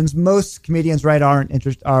happens, most comedians, right, aren't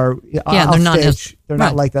interested. They're not stage. They're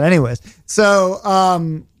not like that, anyways.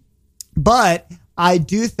 So, but I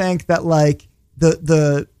do think that like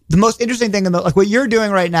the most interesting thing like what you're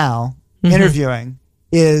doing right now, interviewing.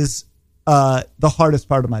 Is the hardest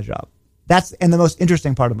part of my job. And the most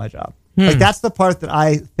interesting part of my job. Like that's the part that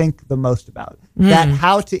I think the most about. That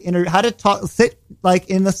how to talk, sit like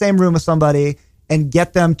in the same room with somebody and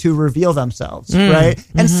get them to reveal themselves, right?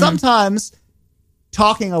 And sometimes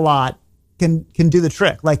talking a lot can do the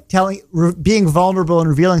trick. Like being vulnerable and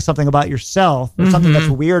revealing something about yourself or something that's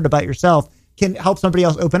weird about yourself can help somebody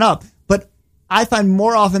else open up. But I find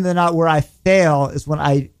more often than not where I fail is when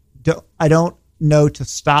I don't know to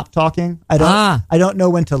stop talking. I don't know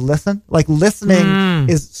when to listen. Like listening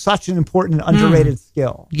is such an important and underrated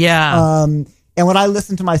skill. Yeah. And when I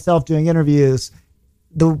listen to myself doing interviews,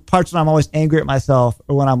 the parts when I'm always angry at myself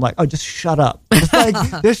or when I'm like, oh, just shut up.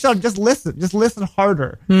 Just listen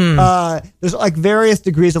harder. There's like various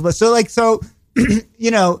degrees of listen. So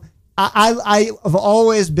I have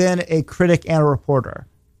always been a critic and a reporter.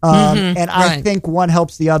 And I think one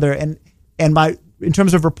helps the other. And in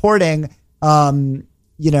terms of reporting, there's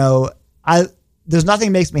nothing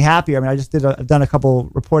that makes me happier. I mean, I've done a couple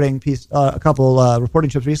reporting reporting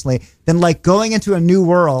trips recently than like going into a new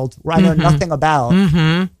world where I know nothing about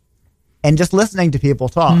and just listening to people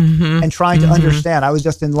talk and trying to understand. I was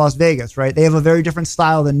just in Las Vegas, right? They have a very different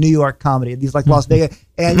style than New York comedy. These like Las Vegas.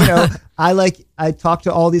 And, I talk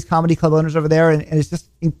to all these comedy club owners over there and it's just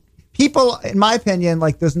people, in my opinion,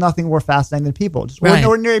 like there's nothing more fascinating than people, just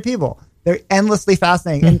ordinary people. They're endlessly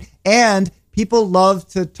fascinating, and people love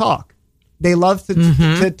to talk. They love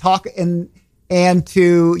to talk, and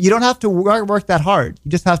to you don't have to work that hard.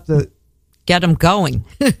 You just have to get them going.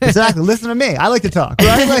 Exactly. Listen to me. I like to talk.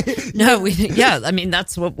 Right? I mean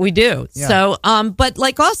that's what we do. Yeah. So, but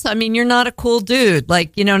like also, I mean, you're not a cool dude.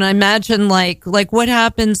 Like and I imagine like what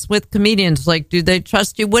happens with comedians? Like, do they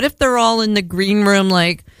trust you? What if they're all in the green room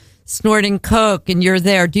like snorting coke and you're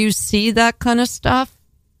there? Do you see that kind of stuff?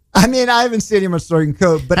 I mean, I haven't seen anyone snorting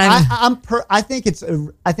coke, but I think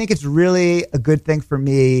it's really a good thing for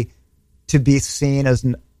me to be seen as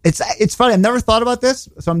It's funny. I've never thought about this,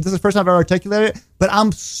 so this is the first time I've ever articulated it. But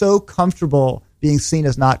I'm so comfortable being seen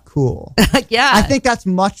as not cool. Yeah, I think that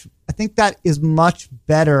is much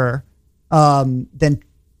better than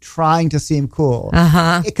trying to seem cool.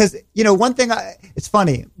 Because one thing. It's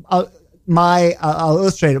funny. I'll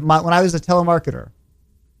illustrate it. When I was a telemarketer,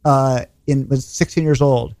 was 16 years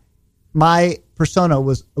old, my persona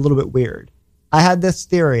was a little bit weird. I had this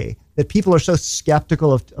theory that people are so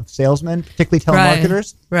skeptical of salesmen, particularly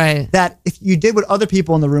telemarketers, right? That if you did what other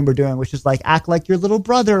people in the room were doing, which is like act like your little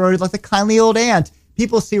brother or like the kindly old aunt,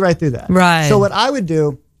 people see right through that. Right. So what I would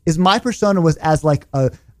do is my persona was as like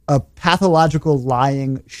a pathological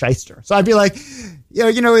lying shyster. So I'd be like,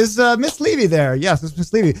 is Miss Levy there? Yes, it's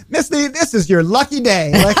Miss Levy. Miss Levy, this is your lucky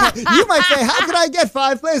day. Like you might say, how could I get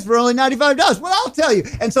 5 plays for only $95? Well, I'll tell you.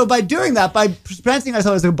 And so by doing that, by presenting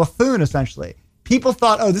myself as a buffoon, essentially, people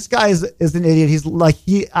thought, oh, this guy is an idiot. He's like,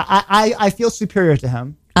 I feel superior to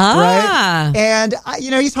him. Right. And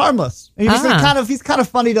he's harmless. And he's kind of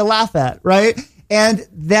funny to laugh at. Right. And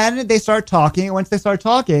then they start talking. And once they start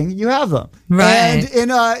talking, you have them. Right.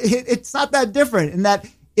 And it's not that different in that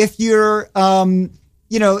if you're,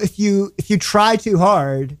 if you try too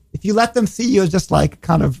hard, if you let them see you as just like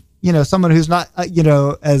kind of, someone who's not,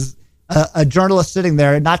 as a journalist sitting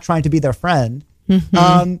there and not trying to be their friend,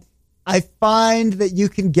 I find that you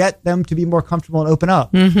can get them to be more comfortable and open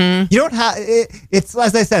up. You don't have it's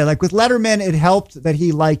as I said, like with Letterman, it helped that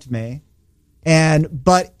he liked me,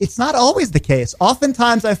 but it's not always the case.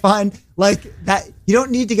 Oftentimes, I find like that you don't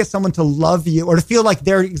need to get someone to love you or to feel like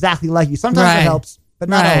they're exactly like you. Sometimes it helps, but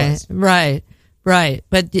not always. Right.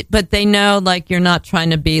 But they know like you're not trying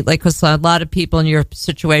to be like, because a lot of people in your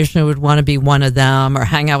situation would want to be one of them or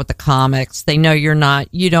hang out with the comics. They know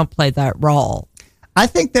you don't play that role. I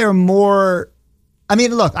think they're more. I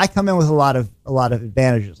mean, look, I come in with a lot of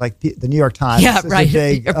advantages, like the New York Times. Yeah, right. Is a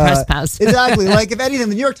big, your press pass. Exactly. Like, if anything,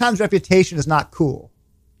 the New York Times reputation is not cool,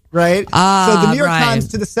 right? So the New York Times,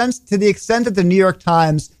 to the extent that the New York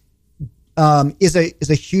Times is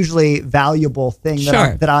a hugely valuable thing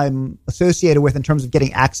that I'm associated with in terms of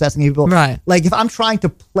getting access and people. Right. Like, if I'm trying to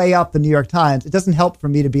play up the New York Times, it doesn't help for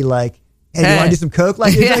me to be like, hey, you want to do some coke?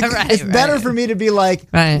 Like, it's better for me to be like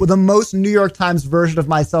with the most New York Times version of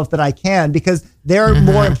myself that I can, because they're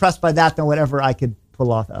more impressed by that than whatever I could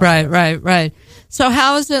pull off. Right. So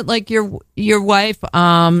how is it like your wife?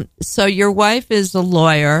 So your wife is a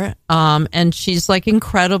lawyer, and she's like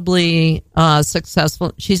incredibly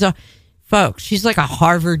successful. She's like a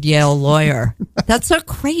Harvard Yale lawyer. That's so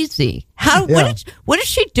crazy. What is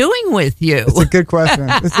she doing with you? It's a good question.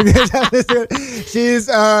 She's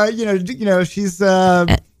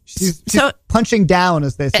she's punching down,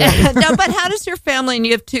 as they say. No, but how does your family, and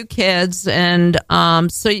you have 2 kids, and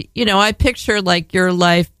so I picture like your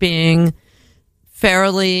life being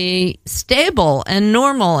fairly stable and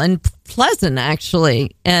normal and pleasant,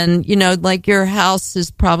 actually, and like your house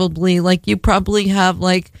is probably like you probably have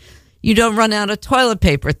like. You don't run out of toilet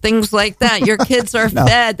paper, things like that. Your kids are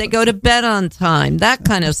fed. They go to bed on time, that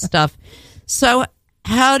kind of stuff. So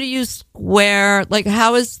how do you square, like,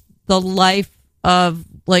 how is the life of,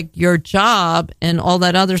 like, your job and all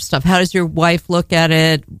that other stuff? How does your wife look at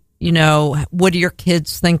it? What do your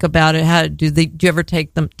kids think about it? How do you ever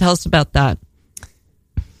take them? Tell us about that.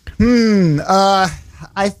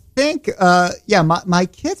 I think, my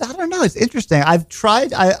kids, I don't know. It's interesting. I've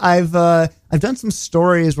tried, I've done some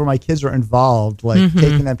stories where my kids are involved, like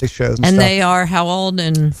taking them to shows and stuff. They are how old?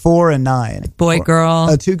 And 4 and 9.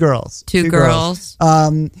 Girl? 2 girls. Two girls.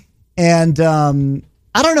 I don't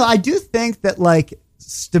know. I do think that like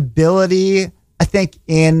stability, I think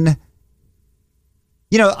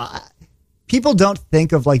people don't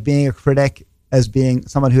think of like being a critic as being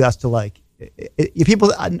someone who has to like,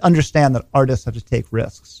 people understand that artists have to take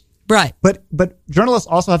risks, right? But journalists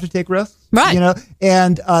also have to take risks, right?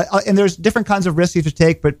 And there's different kinds of risks you have to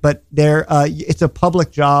take, but it's a public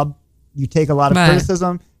job. You take a lot of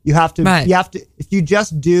criticism. You have to. If you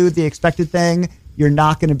just do the expected thing, you're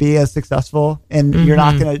not going to be as successful, and you're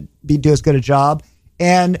not going to do as good a job.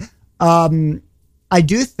 And I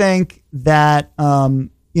do think that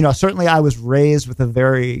certainly I was raised with a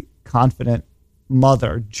very confident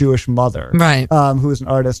Jewish mother, right? Who was an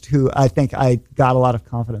artist who I think I got a lot of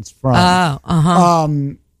confidence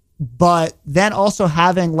from. But then also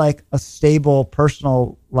having like a stable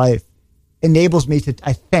personal life enables me to,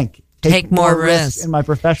 I think, take more risks in my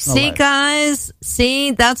professional life. See, guys,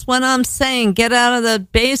 that's what I'm saying. Get out of the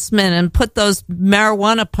basement and put those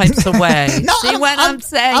marijuana pipes away. No, See what I'm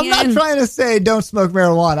saying? I'm not trying to say don't smoke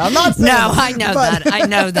marijuana. I'm not saying No, I know that. I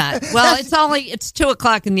know that. Well, it's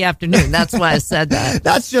 2:00 in the afternoon. That's why I said that.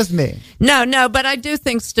 That's just me. No, but I do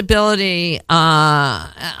think stability,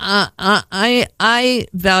 I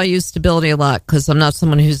value stability a lot because I'm not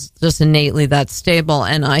someone who's just innately that stable,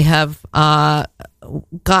 and I have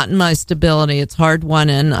gotten my stability. It's hard won,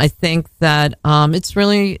 and I think that it's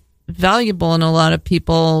really valuable, and a lot of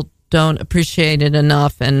people don't appreciate it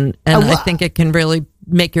enough, and I think it can really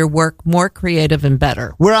make your work more creative and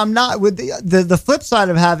better. Where I'm not with the flip side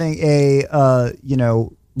of having a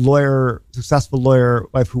successful lawyer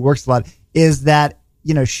wife who works a lot is that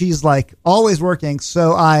she's like always working,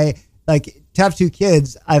 so I like to have 2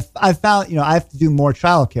 kids, I've found, I have to do more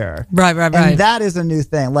childcare. Right. And that is a new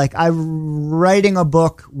thing. Like I'm writing a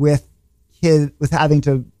book with having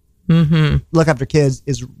to look after kids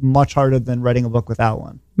is much harder than writing a book without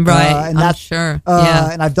one. Right. And that's sure.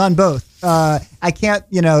 And I've done both. I can't,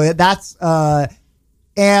 that's,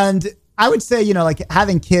 and I would say, like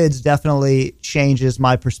having kids definitely changes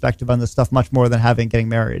my perspective on this stuff much more than getting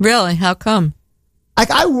married. Really? How come? Like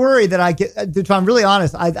I worry that if I'm really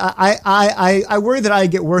honest, I worry that I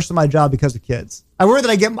get worse at my job because of kids. I worry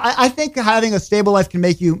that I think having a stable life can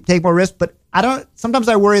make you take more risks, but sometimes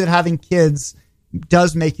I worry that having kids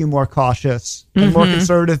does make you more cautious and more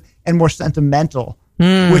conservative and more sentimental,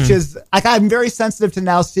 which is like, I'm very sensitive to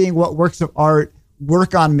now seeing what works of art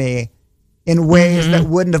work on me in ways that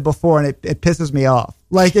wouldn't have before. And it pisses me off.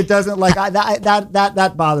 Like it doesn't like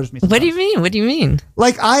that bothers me sometimes. What do you mean?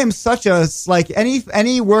 Like I am such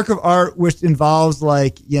any work of art which involves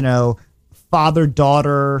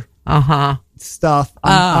father-daughter stuff.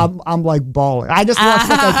 I'm like bawling. I just watched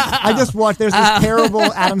there's this terrible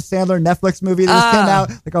Adam Sandler Netflix movie that just came out,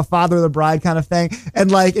 like a Father of the Bride kind of thing.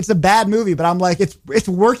 And like it's a bad movie, but I'm like it's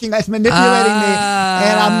working, it's manipulating me,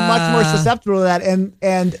 and I'm much more susceptible to that.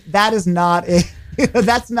 And that is not a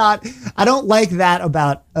that's not, I don't like that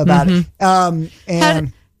about it.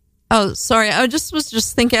 Oh, sorry. I was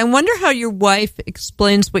just thinking, I wonder how your wife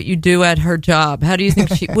explains what you do at her job. What do you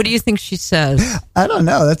think she says? I don't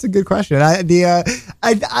know. That's a good question. I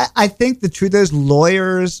think the truth is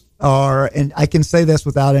lawyers are, and I can say this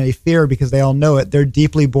without any fear because they all know it, they're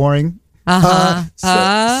deeply boring. So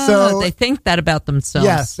they think that about themselves.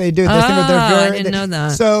 Yes, they do. They think that they're very, I didn't know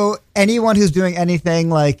that. So anyone who's doing anything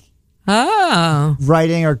like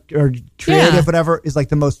writing or creative, whatever, is like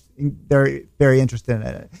the most, they're very interested in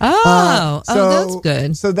it. So that's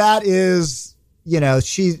good. So that is,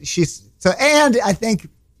 she's so, and I think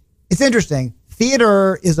it's interesting.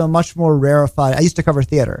 Theater is a much more rarefied. I used to cover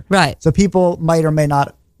theater. Right. So people might or may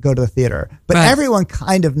not go to the theater, but everyone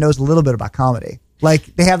kind of knows a little bit about comedy. Like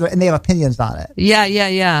they have opinions on it. Yeah.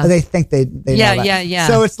 They think they know that. Yeah.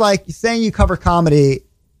 So it's like saying you cover comedy.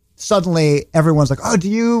 Suddenly, everyone's like, "Oh,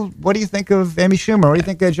 what do you think of Amy Schumer? What do you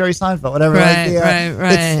think of Jerry Seinfeld? Whatever."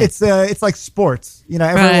 Right. It's like sports,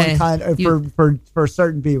 Everyone kind of for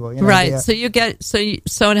certain people, Right. So you get so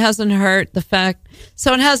it hasn't hurt it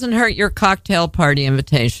hasn't hurt your cocktail party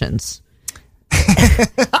invitations.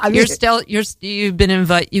 You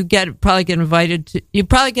probably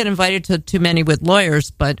get invited to too many with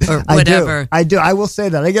lawyers, but or whatever. I do. I will say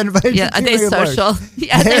that I get invited. Yeah, to too are they many social? lawyers.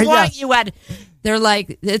 Yeah, they want you at. They're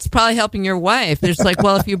like, it's probably helping your wife. They're just like,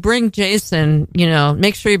 well, if you bring Jason,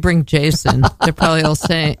 make sure you bring Jason. They're probably all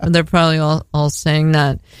saying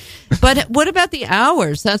that. But what about the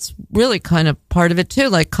hours? That's really kind of part of it too.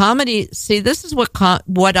 Like comedy. See, this is what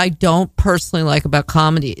I don't personally like about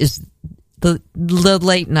comedy is the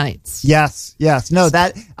late nights. Yes. No,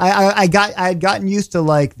 that I had gotten used to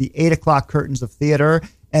like the 8:00 curtains of theater,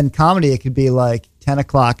 and comedy. It could be like 10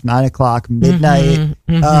 o'clock, 9 o'clock, midnight.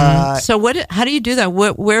 So how do you do that?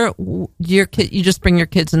 Where your kid? You just bring your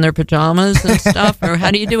kids in their pajamas and stuff, or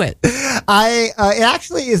how do you do it? It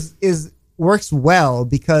actually is works well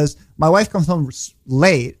because my wife comes home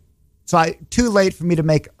late, so too late for me to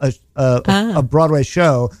make a Broadway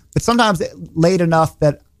show, but sometimes late enough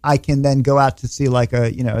that I can then go out to see like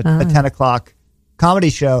a 10 o'clock comedy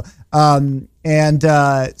show. So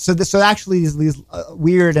actually these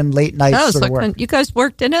weird and late nights sort of work. You guys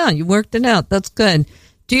worked it out. You worked it out. That's good.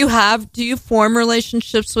 Do you form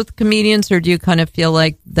relationships with comedians, or do you kind of feel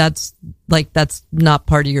like that's not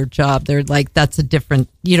part of your job? They're like, that's a different,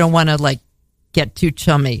 you don't want to like get too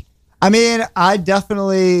chummy. I mean, I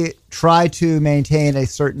definitely try to maintain a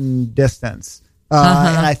certain distance.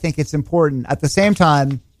 And I think it's important. At the same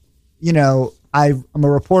time, I'm a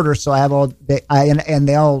reporter, so I have all and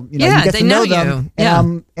they all you get they to know know them.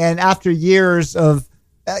 you. And after years of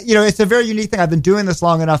it's a very unique thing. I've been doing this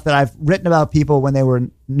long enough that I've written about people when they were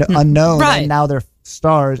unknown, Right. and now they're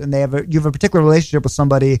stars, and you have a particular relationship with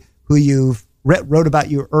somebody who you've wrote about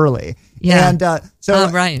you early. Yeah. And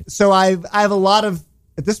Right. So I have a lot of,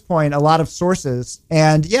 at this point, a lot of sources,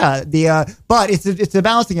 and but it's a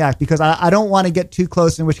balancing act because I don't want to get too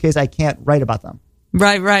close, in which case I can't write about them.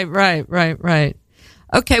 Right.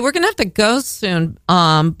 Okay, we're gonna have to go soon.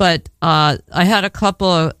 But I had a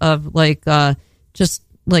couple of just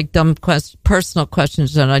like dumb personal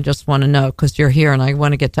questions that I just want to know because you're here and I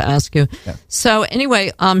want to get to ask you. Yeah. So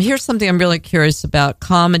anyway, here's something I'm really curious about: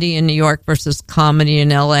 comedy in New York versus comedy in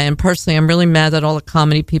LA. And personally, I'm really mad that all the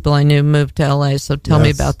comedy people I knew moved to LA. So tell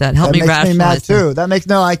me about that. Help me rationalize. That makes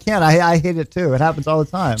me mad too. I can't. I hate it too. It happens all the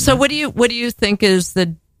time. So what do you think is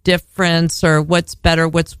the difference, or what's better,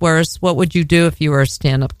 what's worse? What would you do if you were a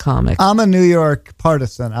stand-up comic? I'm a New York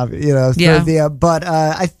partisan, but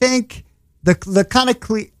I think the kind of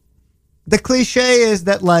the cliche is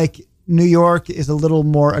that like New York is a little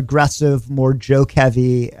more aggressive, more joke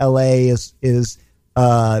heavy. LA is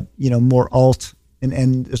more alt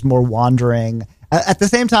and is more wandering. At the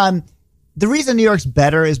same time, the reason New York's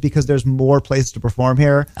better is because there's more places to perform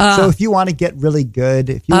here. So if you want to get really good,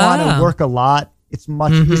 if you want to work a lot, it's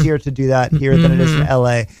much easier to do that here than it is in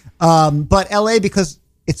LA. But LA, because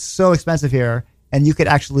it's so expensive here, and you could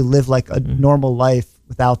actually live like a normal life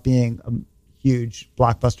without being a huge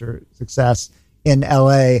blockbuster success in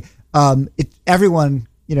LA. Everyone,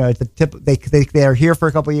 at the tip, they are here for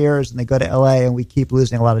a couple of years and they go to LA, and we keep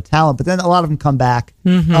losing a lot of talent. But then a lot of them come back.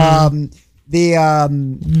 So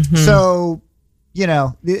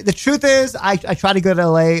the truth is, I try to go to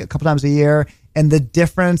LA a couple times a year, and the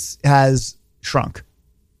difference has shrunk.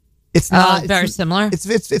 It's not very similar.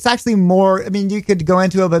 It's actually more. I mean, you could go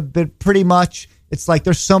into it, but pretty much it's like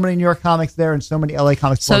there's so many New York comics there and so many LA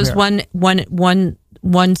comics. So is one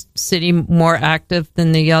city more active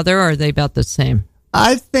than the other, or are they about the same?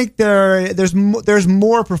 I think there's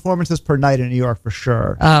more performances per night in New York for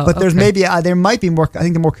sure. But there's there might be more. I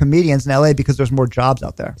think there are more comedians in LA because there's more jobs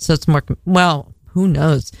out there. So it's more. Well, who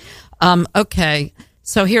knows? Okay.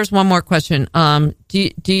 So here's one more question. Do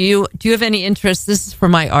you have any interest? This is for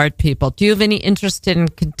my art people. Do you have any interest in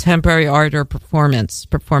contemporary art or performance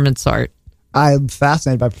art? I'm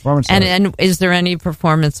fascinated by performance art. And is there any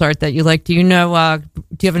performance art that you like? Do you know?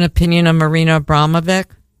 Do you have an opinion on Marina Abramovic?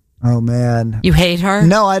 Oh man, you hate her?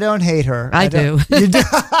 No, I don't hate her. I do. You do?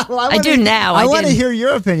 Well, I do now. I want to hear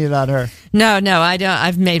your opinion on her. No, I don't.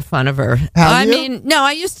 I've made fun of her. Have you? Mean, no,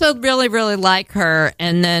 I used to really, really like her,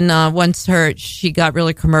 and then once she got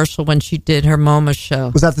really commercial when she did her MoMA show.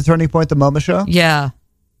 Was that the turning point? The MoMA show? Yeah,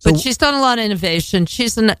 but she's done a lot of innovation.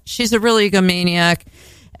 She's a real egomaniac.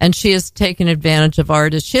 And she has taken advantage of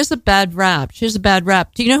artists. She has a bad rap.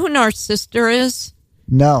 Do you know who Narcissister is?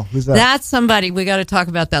 No, who's that? That's somebody, we got to talk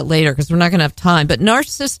about that later because we're not going to have time. But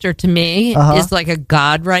Narcissister to me is like a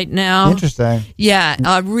god right now. Interesting.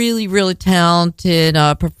 Yeah, really, really talented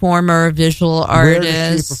performer, visual artist.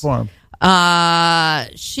 Where does she perform?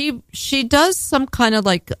 She does some kind of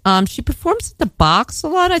like she performs at the Box a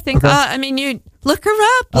lot. I think. Okay. You look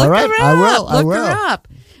her up. All right, I will. Look her up.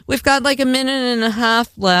 We've got like a minute and a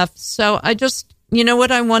half left, so I just, you know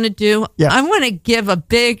what I want to do? Yeah. I want to give a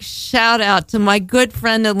big shout out to my good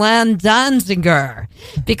friend Alain Danziger,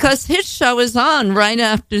 because his show is on right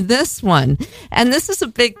after this one. And this is a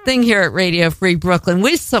big thing here at Radio Free Brooklyn.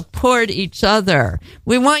 We support each other.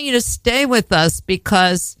 We want you to stay with us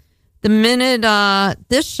because the minute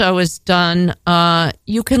this show is done,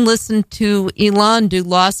 you can listen to Elon do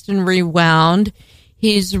Lost and Rewound.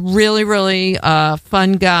 He's really, really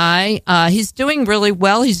fun guy. He's doing really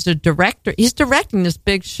well. He's a director. He's directing this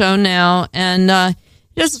big show now, and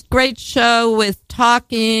just a great show with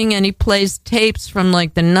talking, and he plays tapes from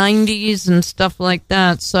like the 90s and stuff like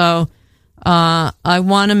that. So I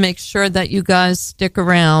want to make sure that you guys stick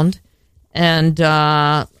around. And,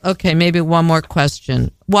 okay, maybe one more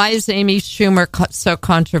question. Why is Amy Schumer so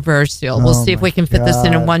controversial? We'll see if we can fit this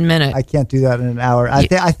in 1 minute. I can't do that in an hour. I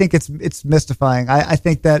think it's mystifying. I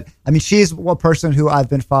think that, she's one person who I've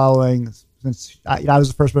been following since I was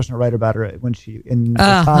the first person to write about her when she, in the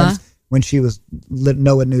times when she was,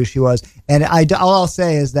 no one knew who she was. And all I'll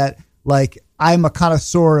say is that, like, I'm a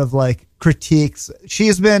connoisseur of, like, critiques. She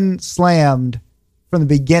has been slammed from the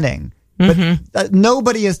beginning. But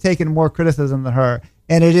nobody has taken more criticism than her.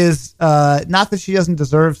 And it is not that she doesn't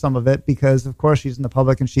deserve some of it, because of course she's in the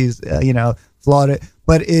public and she's flawed it.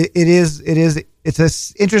 But it's an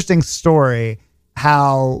interesting story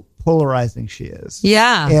how polarizing she is.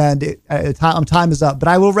 Yeah. And time is up, but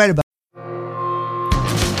I will write about